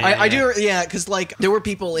 Okay, yeah. I do, yeah, because like there were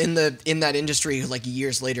people in that industry who like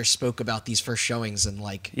years later spoke about these first showings and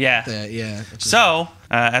like Yeah. which is- So,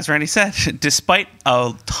 as Randy said, despite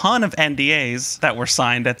a ton of NDAs that were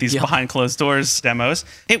signed at these Yep. behind closed doors demos,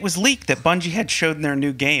 it was leaked that Bungie had showed their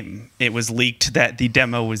new game. It was leaked that the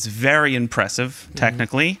demo was very impressive,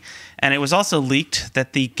 technically. And it was also leaked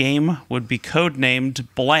that the game would be codenamed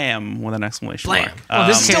Blam with an exclamation Blam. mark. Oh,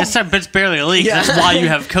 this is Okay, still- it's barely a leak. Yeah. That's why you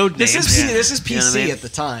have code names. this is this is You know PC what I mean? at the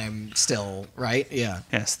time still, right? Yeah,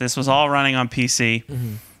 Yes, this was all running on PC.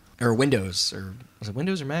 or Windows, or was it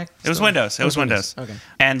Windows or Mac? It was Still? Windows. It was Windows. Okay.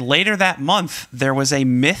 And later that month, there was a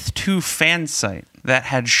Myth 2 fan site that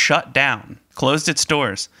had shut down, closed its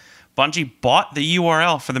doors. Bungie bought the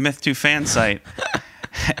URL for the Myth 2 fan site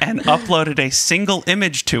and uploaded a single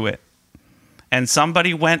image to it. And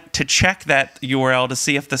somebody went to check that URL to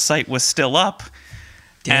see if the site was still up,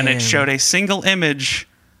 and it Damn. showed a single image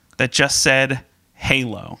that just said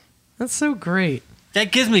Halo. That's so great.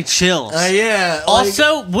 That gives me chills. Yeah.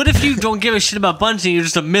 Also, what if you don't give a shit about Bungie and you're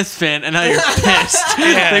just a Myth fan and now you're pissed?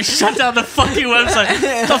 Yeah. They shut down the fucking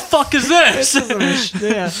website. The fuck is this?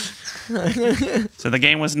 yeah. So the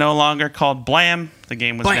game was no longer called Blam. The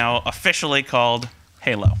game was Blam. now officially called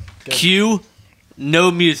Halo. Cue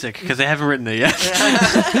no music because they haven't written it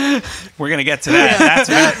yet. We're going to get to that. That's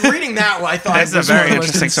very, Reading that, I thought that's a was one of very the most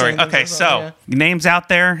interesting story. insane Okay, things I saw, so names out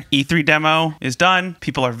there. E3 demo is done.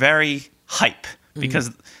 People are very hype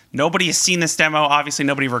because nobody has seen this demo. Obviously,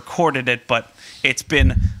 nobody recorded it, but it's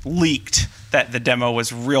been leaked that the demo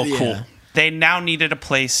was real cool. Yeah. They now needed a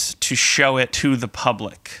place to show it to the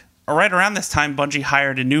public. Right around this time, Bungie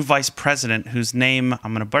hired a new vice president whose name,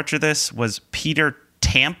 I'm going to butcher this, was Peter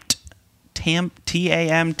Tamte. Tamte.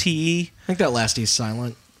 I think that last E is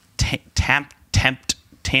silent. Tamped.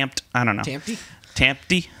 I don't know. Tampy?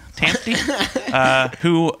 Tampty,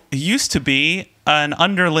 who used to be an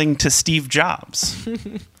underling to Steve Jobs.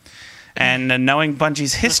 And knowing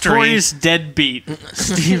Bungie's history, Notorious deadbeat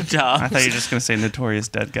Steve Jobs. I thought you were just going to say notorious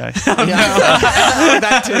dead guy.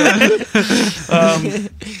 Back to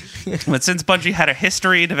it. But since Bungie had a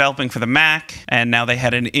history developing for the Mac, and now they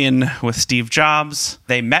had an in with Steve Jobs,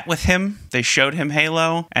 they met with him, they showed him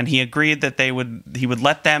Halo, and he agreed that he would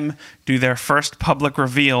let them do their first public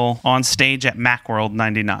reveal on stage at Macworld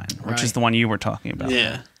 99, which is Right. the one you were talking about.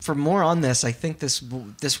 Yeah. For more on this, I think this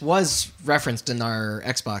was referenced in our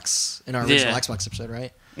original Xbox episode,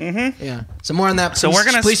 right? Mm-hmm. Yeah. So more on that. So we're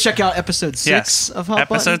gonna please check out episode 6 Yes, of Hot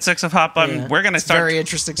Button. episode 6 of Hot Button. Yeah. We're gonna It's a start. very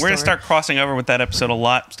interesting We're gonna story. start crossing over with that episode a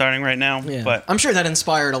lot, starting right now. Yeah. But I'm sure that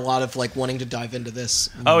inspired a lot of wanting to dive into this.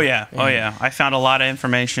 oh yeah. I found a lot of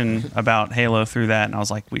information about Halo through that, and I was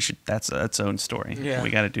like, that's its own story. Yeah. We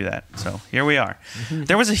got to do that. So here we are.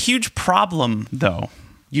 There was a huge problem though.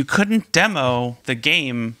 You couldn't demo the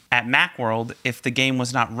game at Macworld if the game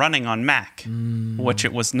was not running on Mac, which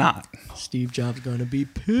it was not. Steve Jobs going to be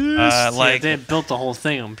pissed. Like they had built the whole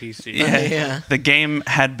thing on PC. Yeah. The game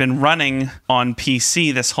had been running on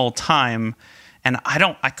PC this whole time, and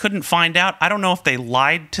I couldn't find out. I don't know if they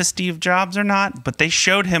lied to Steve Jobs or not, but they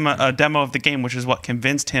showed him a demo of the game, which is what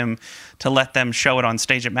convinced him to let them show it on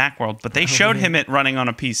stage at Macworld. But they showed him it running on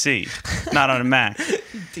a PC, not on a Mac.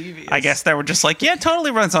 Devious. I guess they were just like, yeah, it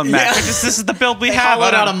totally runs on Mac. Yeah. This is the build we They have.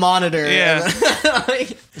 hollowed out a monitor. Yeah.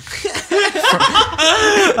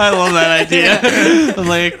 I love that idea.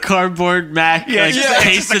 Like a cardboard Mac, Yeah, like just a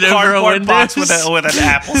pasted over a cardboard Windows. box with an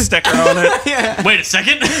Apple sticker on it. Wait a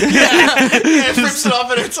second. It rips it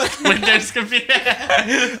off and it's like, Windows computer.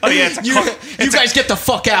 Oh yeah, you guys get the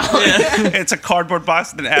fuck out. it's a cardboard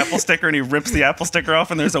box with an Apple sticker, and he rips the Apple sticker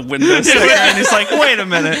off, and there's a Windows sticker, and he's like, "Wait a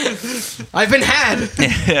minute." I've been had.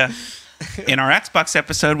 Yeah. In our Xbox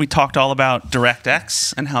episode, we talked all about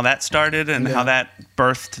DirectX and how that started and how that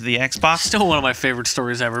birthed the Xbox. Still one of my favorite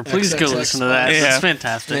stories ever. Please go XXX listen to that. Yeah. It's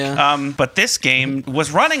fantastic. Yeah. But this game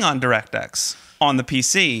was running on DirectX on the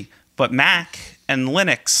PC, but Mac and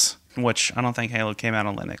Linux, which I don't think Halo came out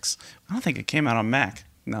on Linux. I don't think it came out on Mac.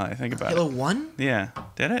 Now that I think about Halo it. 1? Yeah,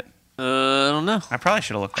 did it? I don't know. I probably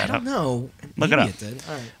should have looked I that don't up. know. Look it Maybe up. did.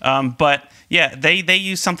 All right. But yeah, they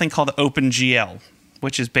use something called OpenGL,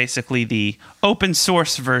 which is basically the open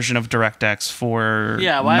source version of DirectX for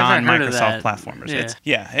Yeah, well, I've heard of non-Microsoft that. platformers.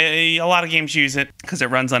 Yeah. A lot of games use it because it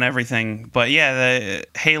runs on everything. But yeah, the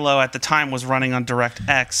Halo at the time was running on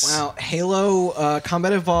DirectX. Wow, Halo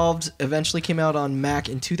Combat Evolved eventually came out on Mac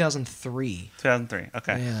in 2003. 2003.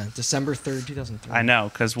 Okay. Yeah, December 3rd, 2003. I know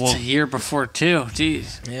because It's a year before too.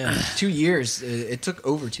 Jeez. Yeah, 2 years. It took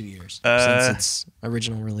over 2 years since its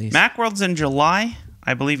original release. Macworld's in July.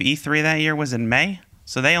 I believe E3 that year was in May.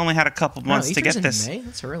 So they only had a couple months to E3's get in this. May?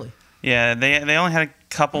 That's early. Yeah, they only had a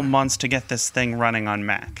couple months to get this thing running on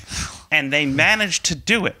Mac. And they managed to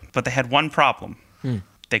do it, but they had one problem.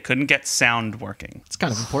 They couldn't get sound working. It's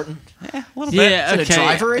kind of important. Yeah, a little bit. Yeah, Is it a okay.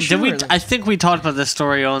 driver issue, Did we? or like- I think we talked about this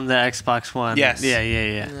story on the Xbox One. Yes.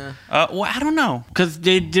 Yeah. Well, I don't know. Because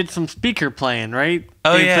they did some speaker playing, right?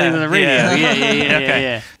 Oh, They yeah. played on the radio. Yeah. Yeah.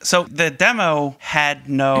 Okay. So the demo had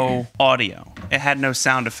no audio. It had no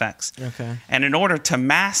sound effects. Okay. And in order to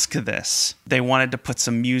mask this, they wanted to put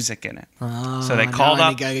some music in it. So they now called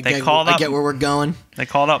I up. get- They called I up. get where we're going. They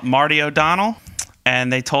called up Marty O'Donnell,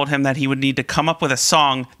 and they told him that he would need to come up with a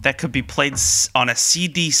song that could be played on a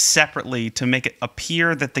CD separately to make it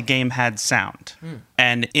appear that the game had sound.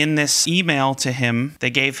 And in this email to him,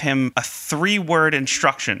 they gave him a 3-word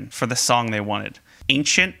instruction for the song they wanted: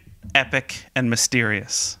 ancient, epic, and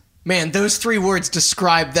mysterious. Man, those 3 words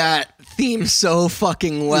describe that theme so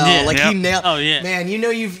fucking well. Yeah. Like Yep. he nailed. Oh, yeah. Man, you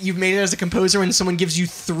know you've made it as a composer when someone gives you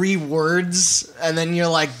 3 words and then you're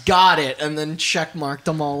like, got it, and then check marked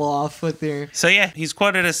them all off with your. So yeah, he's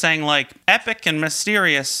quoted as saying like, epic and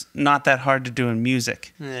mysterious, not that hard to do in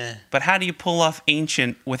music. Yeah. But how do you pull off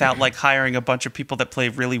ancient without like hiring a bunch of people that play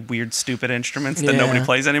really weird, stupid instruments that Yeah. nobody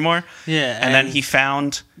plays anymore? Yeah, And then and- he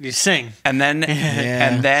found, You sing. and then,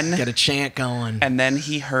 and then, get a chant going. and then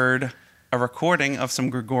he heard a recording of some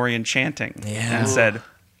Gregorian chanting Yeah. and said,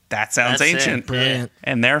 that sounds That's it. ancient. Brilliant.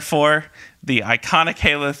 And therefore, the iconic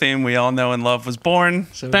Halo theme we all know and love was born.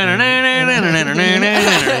 So Yeah.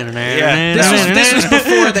 this was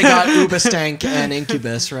before they got Ubastank and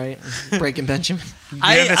Incubus, right? Breaking Benjamin.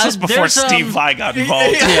 Yeah, this was before there's, Steve Vai got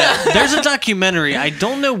involved. Yeah, there's a documentary. I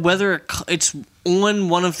don't know whether it's on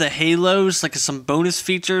one of the Halos, like some bonus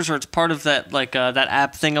features, or it's part of that that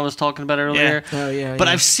app thing I was talking about earlier. Oh, yeah, But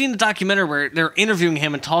yeah. I've seen a documentary where they're interviewing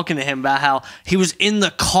him and talking to him about how he was in the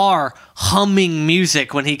car humming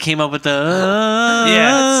music when he came up with the.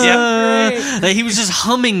 Like, he was just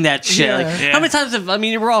humming that shit. Yeah. Like, Yeah. how many times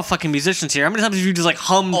we're all fucking musicians here. How many times have you just like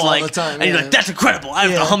hummed All like the time, and you're yeah. like, that's incredible. I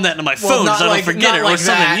have Yeah. to hum that into my Well, phone not so I don't like- forget not it or like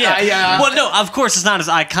something. that. Yeah. Well, no, of course it's not as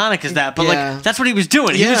iconic as that, but Yeah. like that's what he was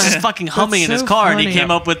doing. He was Yeah. just fucking humming in his so car, and funny. he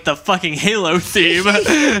came up with the fucking Halo theme.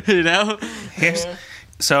 You know? Here's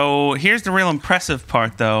the real impressive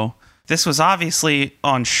part, though. This was obviously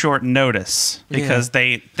on short notice because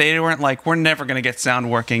they weren't like, we're never going to get sound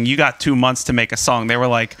working. You got 2 months to make a song. They were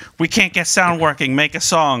like, we can't get sound working. Make a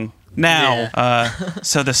song now.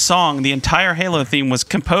 So the song, the entire Halo theme, was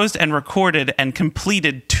composed and recorded and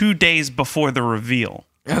completed 2 days before the reveal.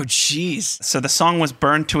 Oh, jeez. So the song was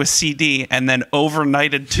burned to a CD and then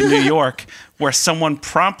overnighted to New York, where someone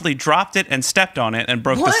promptly dropped it and stepped on it and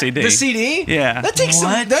broke the What? CD. The CD? Yeah. That takes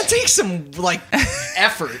some. What? That takes some like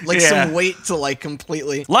effort, like Yeah. some weight to like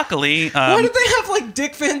completely. Luckily, Why did they have like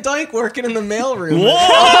Dick Van Dyke working in the mailroom?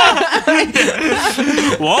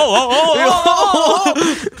 Whoa!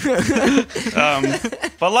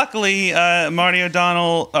 But luckily, Marty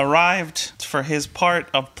O'Donnell arrived for his part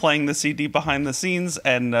of playing the CD behind the scenes,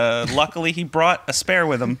 and luckily he brought a spare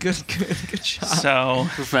with him. Good job. So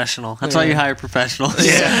Professional. That's why you hire professionals.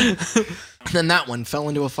 yeah, And then that one fell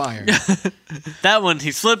into a fire. That one,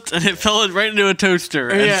 he slipped and it fell right into a toaster.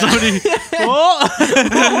 And Yeah. somebody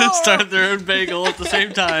started their own bagel at the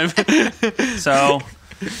same time. so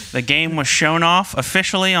the game was shown off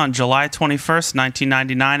officially on July 21st,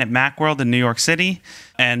 1999 at Macworld in New York City,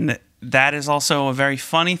 and that is also a very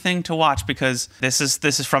funny thing to watch because this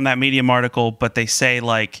is from that Medium article, but they say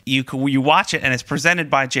like you watch it and it's presented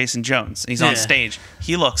by Jason Jones. He's on Yeah. stage.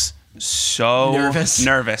 He looks so Nervous. and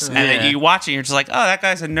Yeah. then you watch it and you're just like, oh, that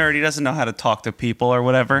guy's a nerd. He doesn't know how to talk to people or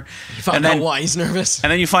whatever. You found and out then, why he's nervous. and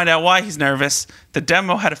then you find out why he's nervous. The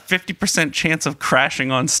demo had a 50% chance of crashing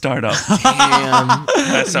on startup. Damn.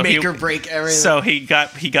 So Make he- or break everything. So he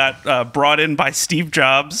got brought in by Steve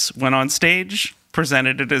Jobs, went on stage,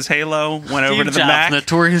 presented it as Halo, went over Steve to the Jobs, Mac.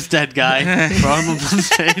 notorious dead guy, brought him up on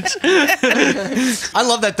stage. I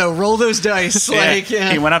love that though. Roll those dice. Like,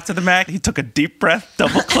 yeah. He went up to the Mac, he took a deep breath,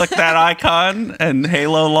 double clicked that icon, and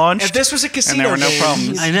Halo launched. If this was a casino there were no game, problems.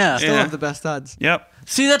 he's I know. Still Yeah. have the best odds. Yep.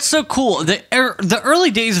 See, that's so cool. The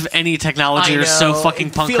early days of any technology I are so know. fucking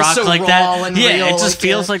It punk feels rock so like raw that. and Yeah, real, it just like,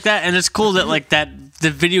 feels yeah. like that, and it's cool that like that. The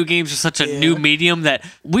video games are such a new medium that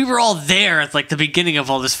we were all there at like the beginning of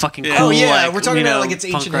all this fucking cool. Oh, yeah, like, we're talking you know, about, like, it's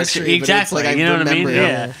punk ancient rock history, shit. but it's, Exactly. like, I you know what I mean? remember,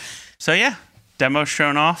 Yeah. So yeah, demo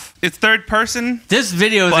shown off. It's third person. This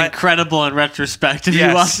video is But- incredible in retrospect. If Yes.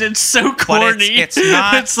 you watch it, it's so But corny. it's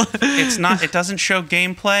not. It's like- It's not. It doesn't show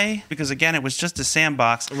gameplay because again, it was just a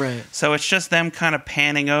sandbox. Right. So it's just them kind of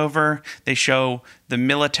panning over. They show the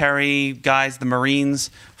military guys, the Marines,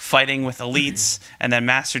 fighting with elites, and then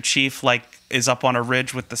Master Chief like is up on a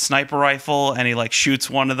ridge with the sniper rifle, and he like shoots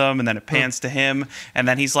one of them, and then it pans to him, and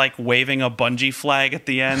then he's like waving a Bungie flag at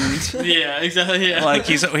the end. yeah, exactly. Yeah. Like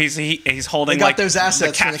he's holding They got like those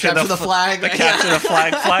assets from the capture the flag. the capture the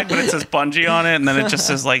flag, but it says Bungie on it, and then it just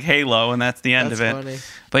says like Halo, and that's the end That's of it. funny.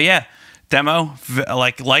 But yeah, demo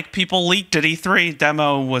like people leaked at E3.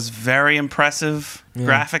 Demo was very impressive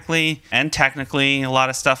graphically and technically. A lot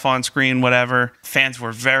of stuff on screen, whatever. Fans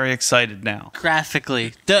were very excited now.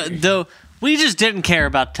 Graphically, we just didn't care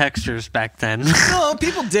about textures back then. No,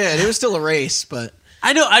 people did. It was still a race, but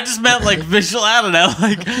I know. I just meant like visual. I don't know.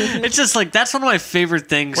 Like it's just like that's one of my favorite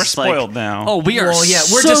things. We're spoiled now. Oh, we are. Well, yeah,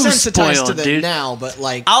 we're so desensitized spoiled, to them dude. now, but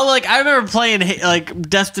like, I remember playing like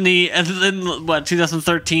Destiny in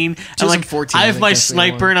 2013. And like 2014, I have my Destiny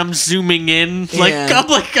sniper 1. and I'm zooming in. Like Yeah.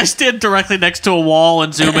 I stand directly next to a wall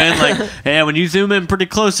and zoom in. Like, yeah, when you zoom in pretty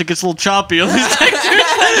close, it gets a little choppy on these textures.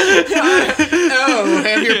 oh,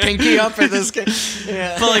 have your pinky up for this game.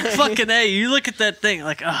 Yeah. But like fucking A, you look at that thing,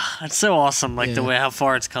 like, it's so awesome. Like the Yeah. way how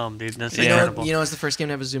far it's come, dude. That's You know, incredible. you know, it's the first game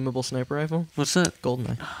to have a zoomable sniper rifle. What's that?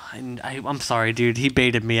 Goldeneye. I'm sorry, dude. He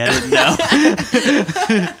baited me. I didn't know.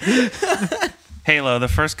 Halo, the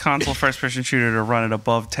first console first-person shooter to run at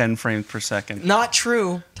above 10 frames per second. Not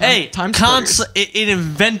true. Hey, time console. It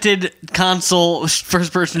invented console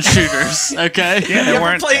first-person shooters. Okay. Yeah, they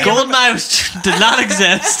weren't. GoldenEye did not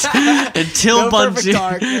exist until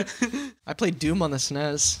Bungie. I played Doom on the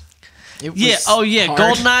SNES. It Yeah. was Oh, yeah. hard.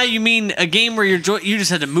 GoldenEye. You mean a game where you just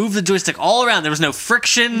had to move the joystick all around? There was no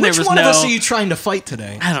friction. Which there was one no. of us are you trying to fight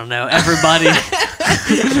today? I don't know. Everybody.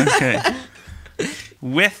 Okay.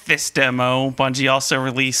 With this demo, Bungie also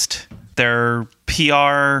released their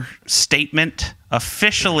PR statement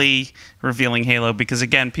officially revealing Halo because,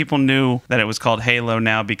 again, people knew that it was called Halo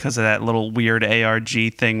now because of that little weird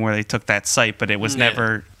ARG thing where they took that site, but it was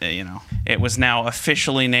never, it was now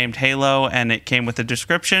officially named Halo, and it came with a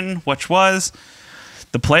description, which was...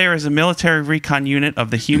 The player is a military recon unit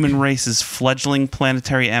of the human race's fledgling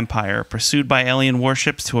planetary empire. Pursued by alien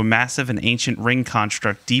warships to a massive and ancient ring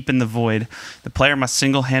construct deep in the void, the player must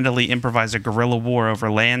single-handedly improvise a guerrilla war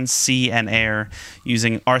over land, sea, and air,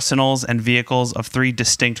 using arsenals and vehicles of 3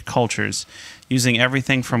 distinct cultures. Using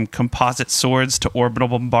everything from composite swords to orbital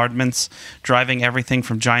bombardments, driving everything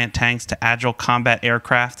from giant tanks to agile combat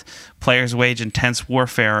aircraft, players wage intense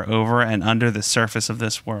warfare over and under the surface of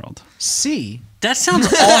this world. C. That sounds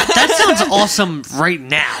awesome right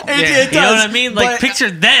now. It You know does, what I mean? Like but- picture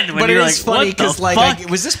then when But you're it like, is funny what the because, like, fuck?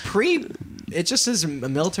 was this pre? It just says a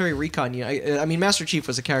military recon unit. I mean, Master Chief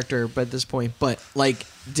was a character by this point, but like,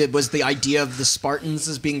 was the idea of the Spartans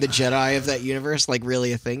as being the Jedi of that universe like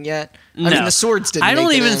really a thing yet? I mean, No. the swords didn't. I don't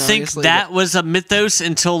make it even in, think obviously, that was a mythos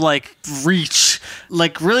until like Reach.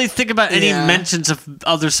 Like really think about any Yeah. mentions of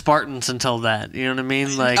other Spartans until that. You know what I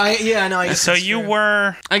mean? Like I guess So that's you fair.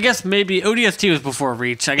 were... I guess maybe ODST was before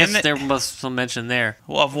Reach. I guess And the- there was some mention there.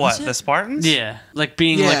 Of what? The Spartans? Yeah, like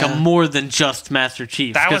being like a Yeah. more than just Master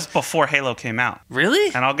Chief. That 'Cause- was before Halo came out.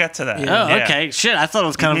 really. And I'll get to that. Yeah. Oh, Yeah. okay. Shit, I thought it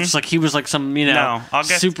was kind of just like he was like some, No, I'll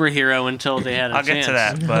get- superhero until they had a I'll get to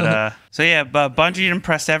that. But so yeah, but Bungie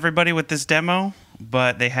impressed everybody with this demo,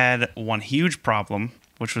 but they had one huge problem,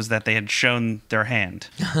 which was that they had shown their hand.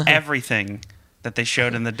 Everything that they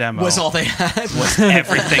showed in the demo was all they had. was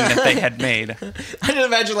everything that they had made. I didn't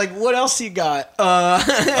imagine like what else you got.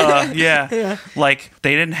 Yeah. Like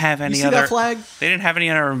they didn't have any see other that flag? They didn't have any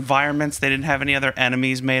other environments. They didn't have any other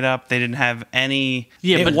enemies made up. They didn't have any.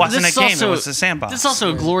 Yeah, it but wasn't a this game. also- it was a sandbox. This is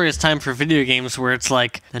also a glorious time for video games where it's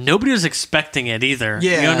like nobody was expecting it either.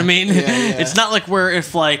 You know Yeah. what I mean? Yeah, yeah. It's not like where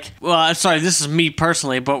if like, well, I'm sorry, this is me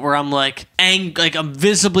personally, but where I'm like, I'm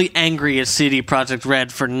visibly angry at CD Projekt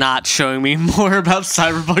Red for not showing me more about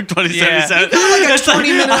Cyberpunk 2077. like a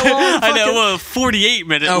 20-minute long I know, fucking- well,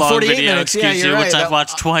 48-minute Oh, long 48 video, minutes. Yeah, excuse you're you, right. which I've That-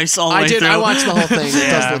 watched twice all the way I did. through. I watched the whole thing. It does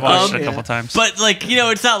Yeah, I look watched like- it a couple times. But like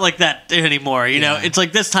it's not like that anymore. You know, Yeah. it's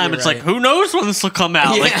like this time. You're It's right. like who knows when this will come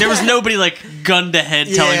out. Like Yeah. there was nobody like gun to head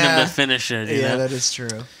telling them Yeah. to finish it. You Yeah, know? that is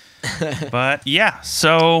true. But yeah,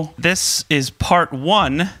 so this is part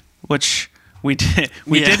 1, which we did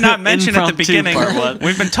Yeah, did not mention at the impromptu beginning. part 1.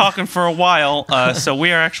 We've been talking for a while, so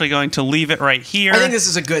we are actually going to leave it right here. I think this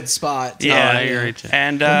is a good spot. to- Yeah, I agree too.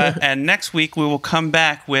 and next week we will come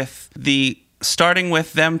back with starting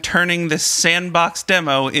with them turning this sandbox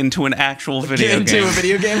demo into an actual video Into game. a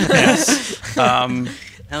video game.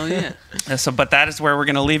 Hell yeah. So, but that is where we're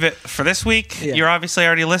going to leave it for this week. Yeah. You're obviously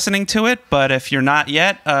already listening to it, but if you're not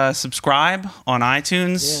yet, subscribe on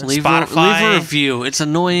iTunes, Yeah. Leave Spotify. a review. It's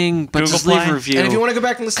annoying, but Google just leave Play. a review. And if you want to go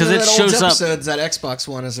back and listen 'Cause to it that old shows up. episodes, that Xbox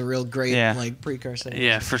one is a real great Yeah. like precursor.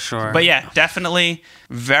 yeah, for sure. But yeah, definitely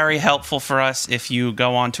very helpful for us if you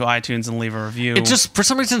go onto iTunes and leave a review. It just for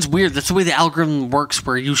some reason it's weird. That's the way the algorithm works,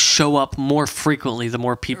 where you show up more frequently the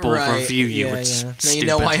more people Right. review you. Yeah, It's yeah. Now stupid. you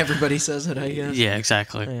know why everybody says it, I guess. Yeah,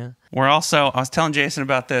 exactly. Yeah. We're also, I was telling Jason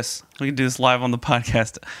about this. We can do this live on the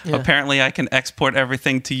podcast. Yeah. Apparently, I can export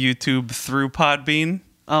everything to YouTube through Podbean.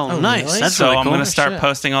 Oh, Oh, nice. really? That's So really I'm cool. going to start Shit.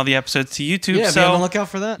 posting all the episodes to YouTube. Yeah, be so on the lookout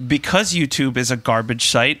for that. because YouTube is a garbage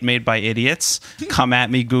site made by idiots, come at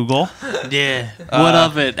me, Google. Yeah. What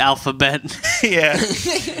of it, Alphabet? Yeah.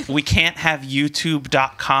 We can't have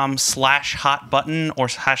youtube.com/hotbutton or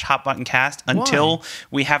 /hotbuttoncast until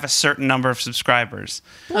we have a certain number of subscribers.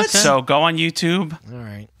 Okay. So go on YouTube, All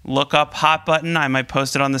right. look up Hot Button. I might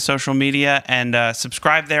post it on the social media, and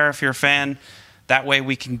subscribe there if you're a fan. That way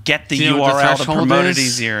we can get the Do you know what the URL to threshold promote is? it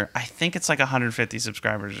easier. I think it's like 150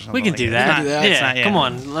 subscribers or something. We can like do that. that. do that. Yeah, It's not- yeah. come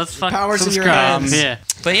on. Let's fucking Power's in your subscribe. hands. Yeah.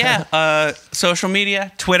 But yeah, social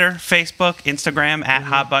media, Twitter, Facebook, Instagram at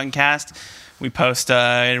Hot Button Cast. We post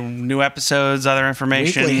new episodes, other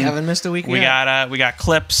information. Weekly. Haven't missed a week We yet. got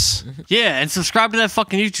clips. Yeah, and subscribe to that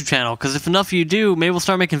fucking YouTube channel, because if enough of you do, maybe we'll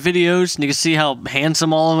start making videos, and you can see how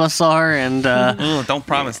handsome all of us are, and Ugh, don't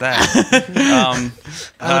promise that.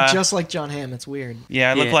 I look just like John Hamm. It's weird.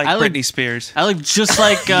 Yeah, I look Yeah, like I look- Britney Spears. I look just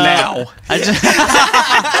like... Now.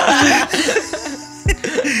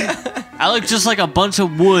 I look just like a bunch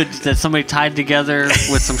of wood that somebody tied together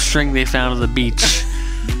with some string they found on the beach.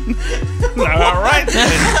 All right,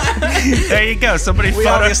 then. There you go. Somebody We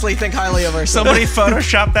obviously think highly of ourselves. Somebody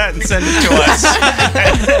Photoshop that and send it to us,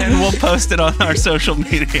 and we'll post it on our social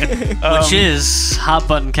media. Which is Hot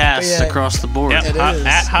Button Cast Yeah. across the board. Yep, It is.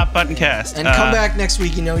 at Hot Button Cast. And come back next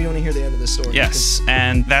week. You know you want to hear the end of the story. Yes,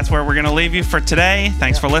 and that's where we're going to leave you for today.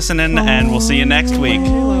 Thanks for listening, and we'll see you next week.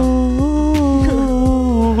 Halo.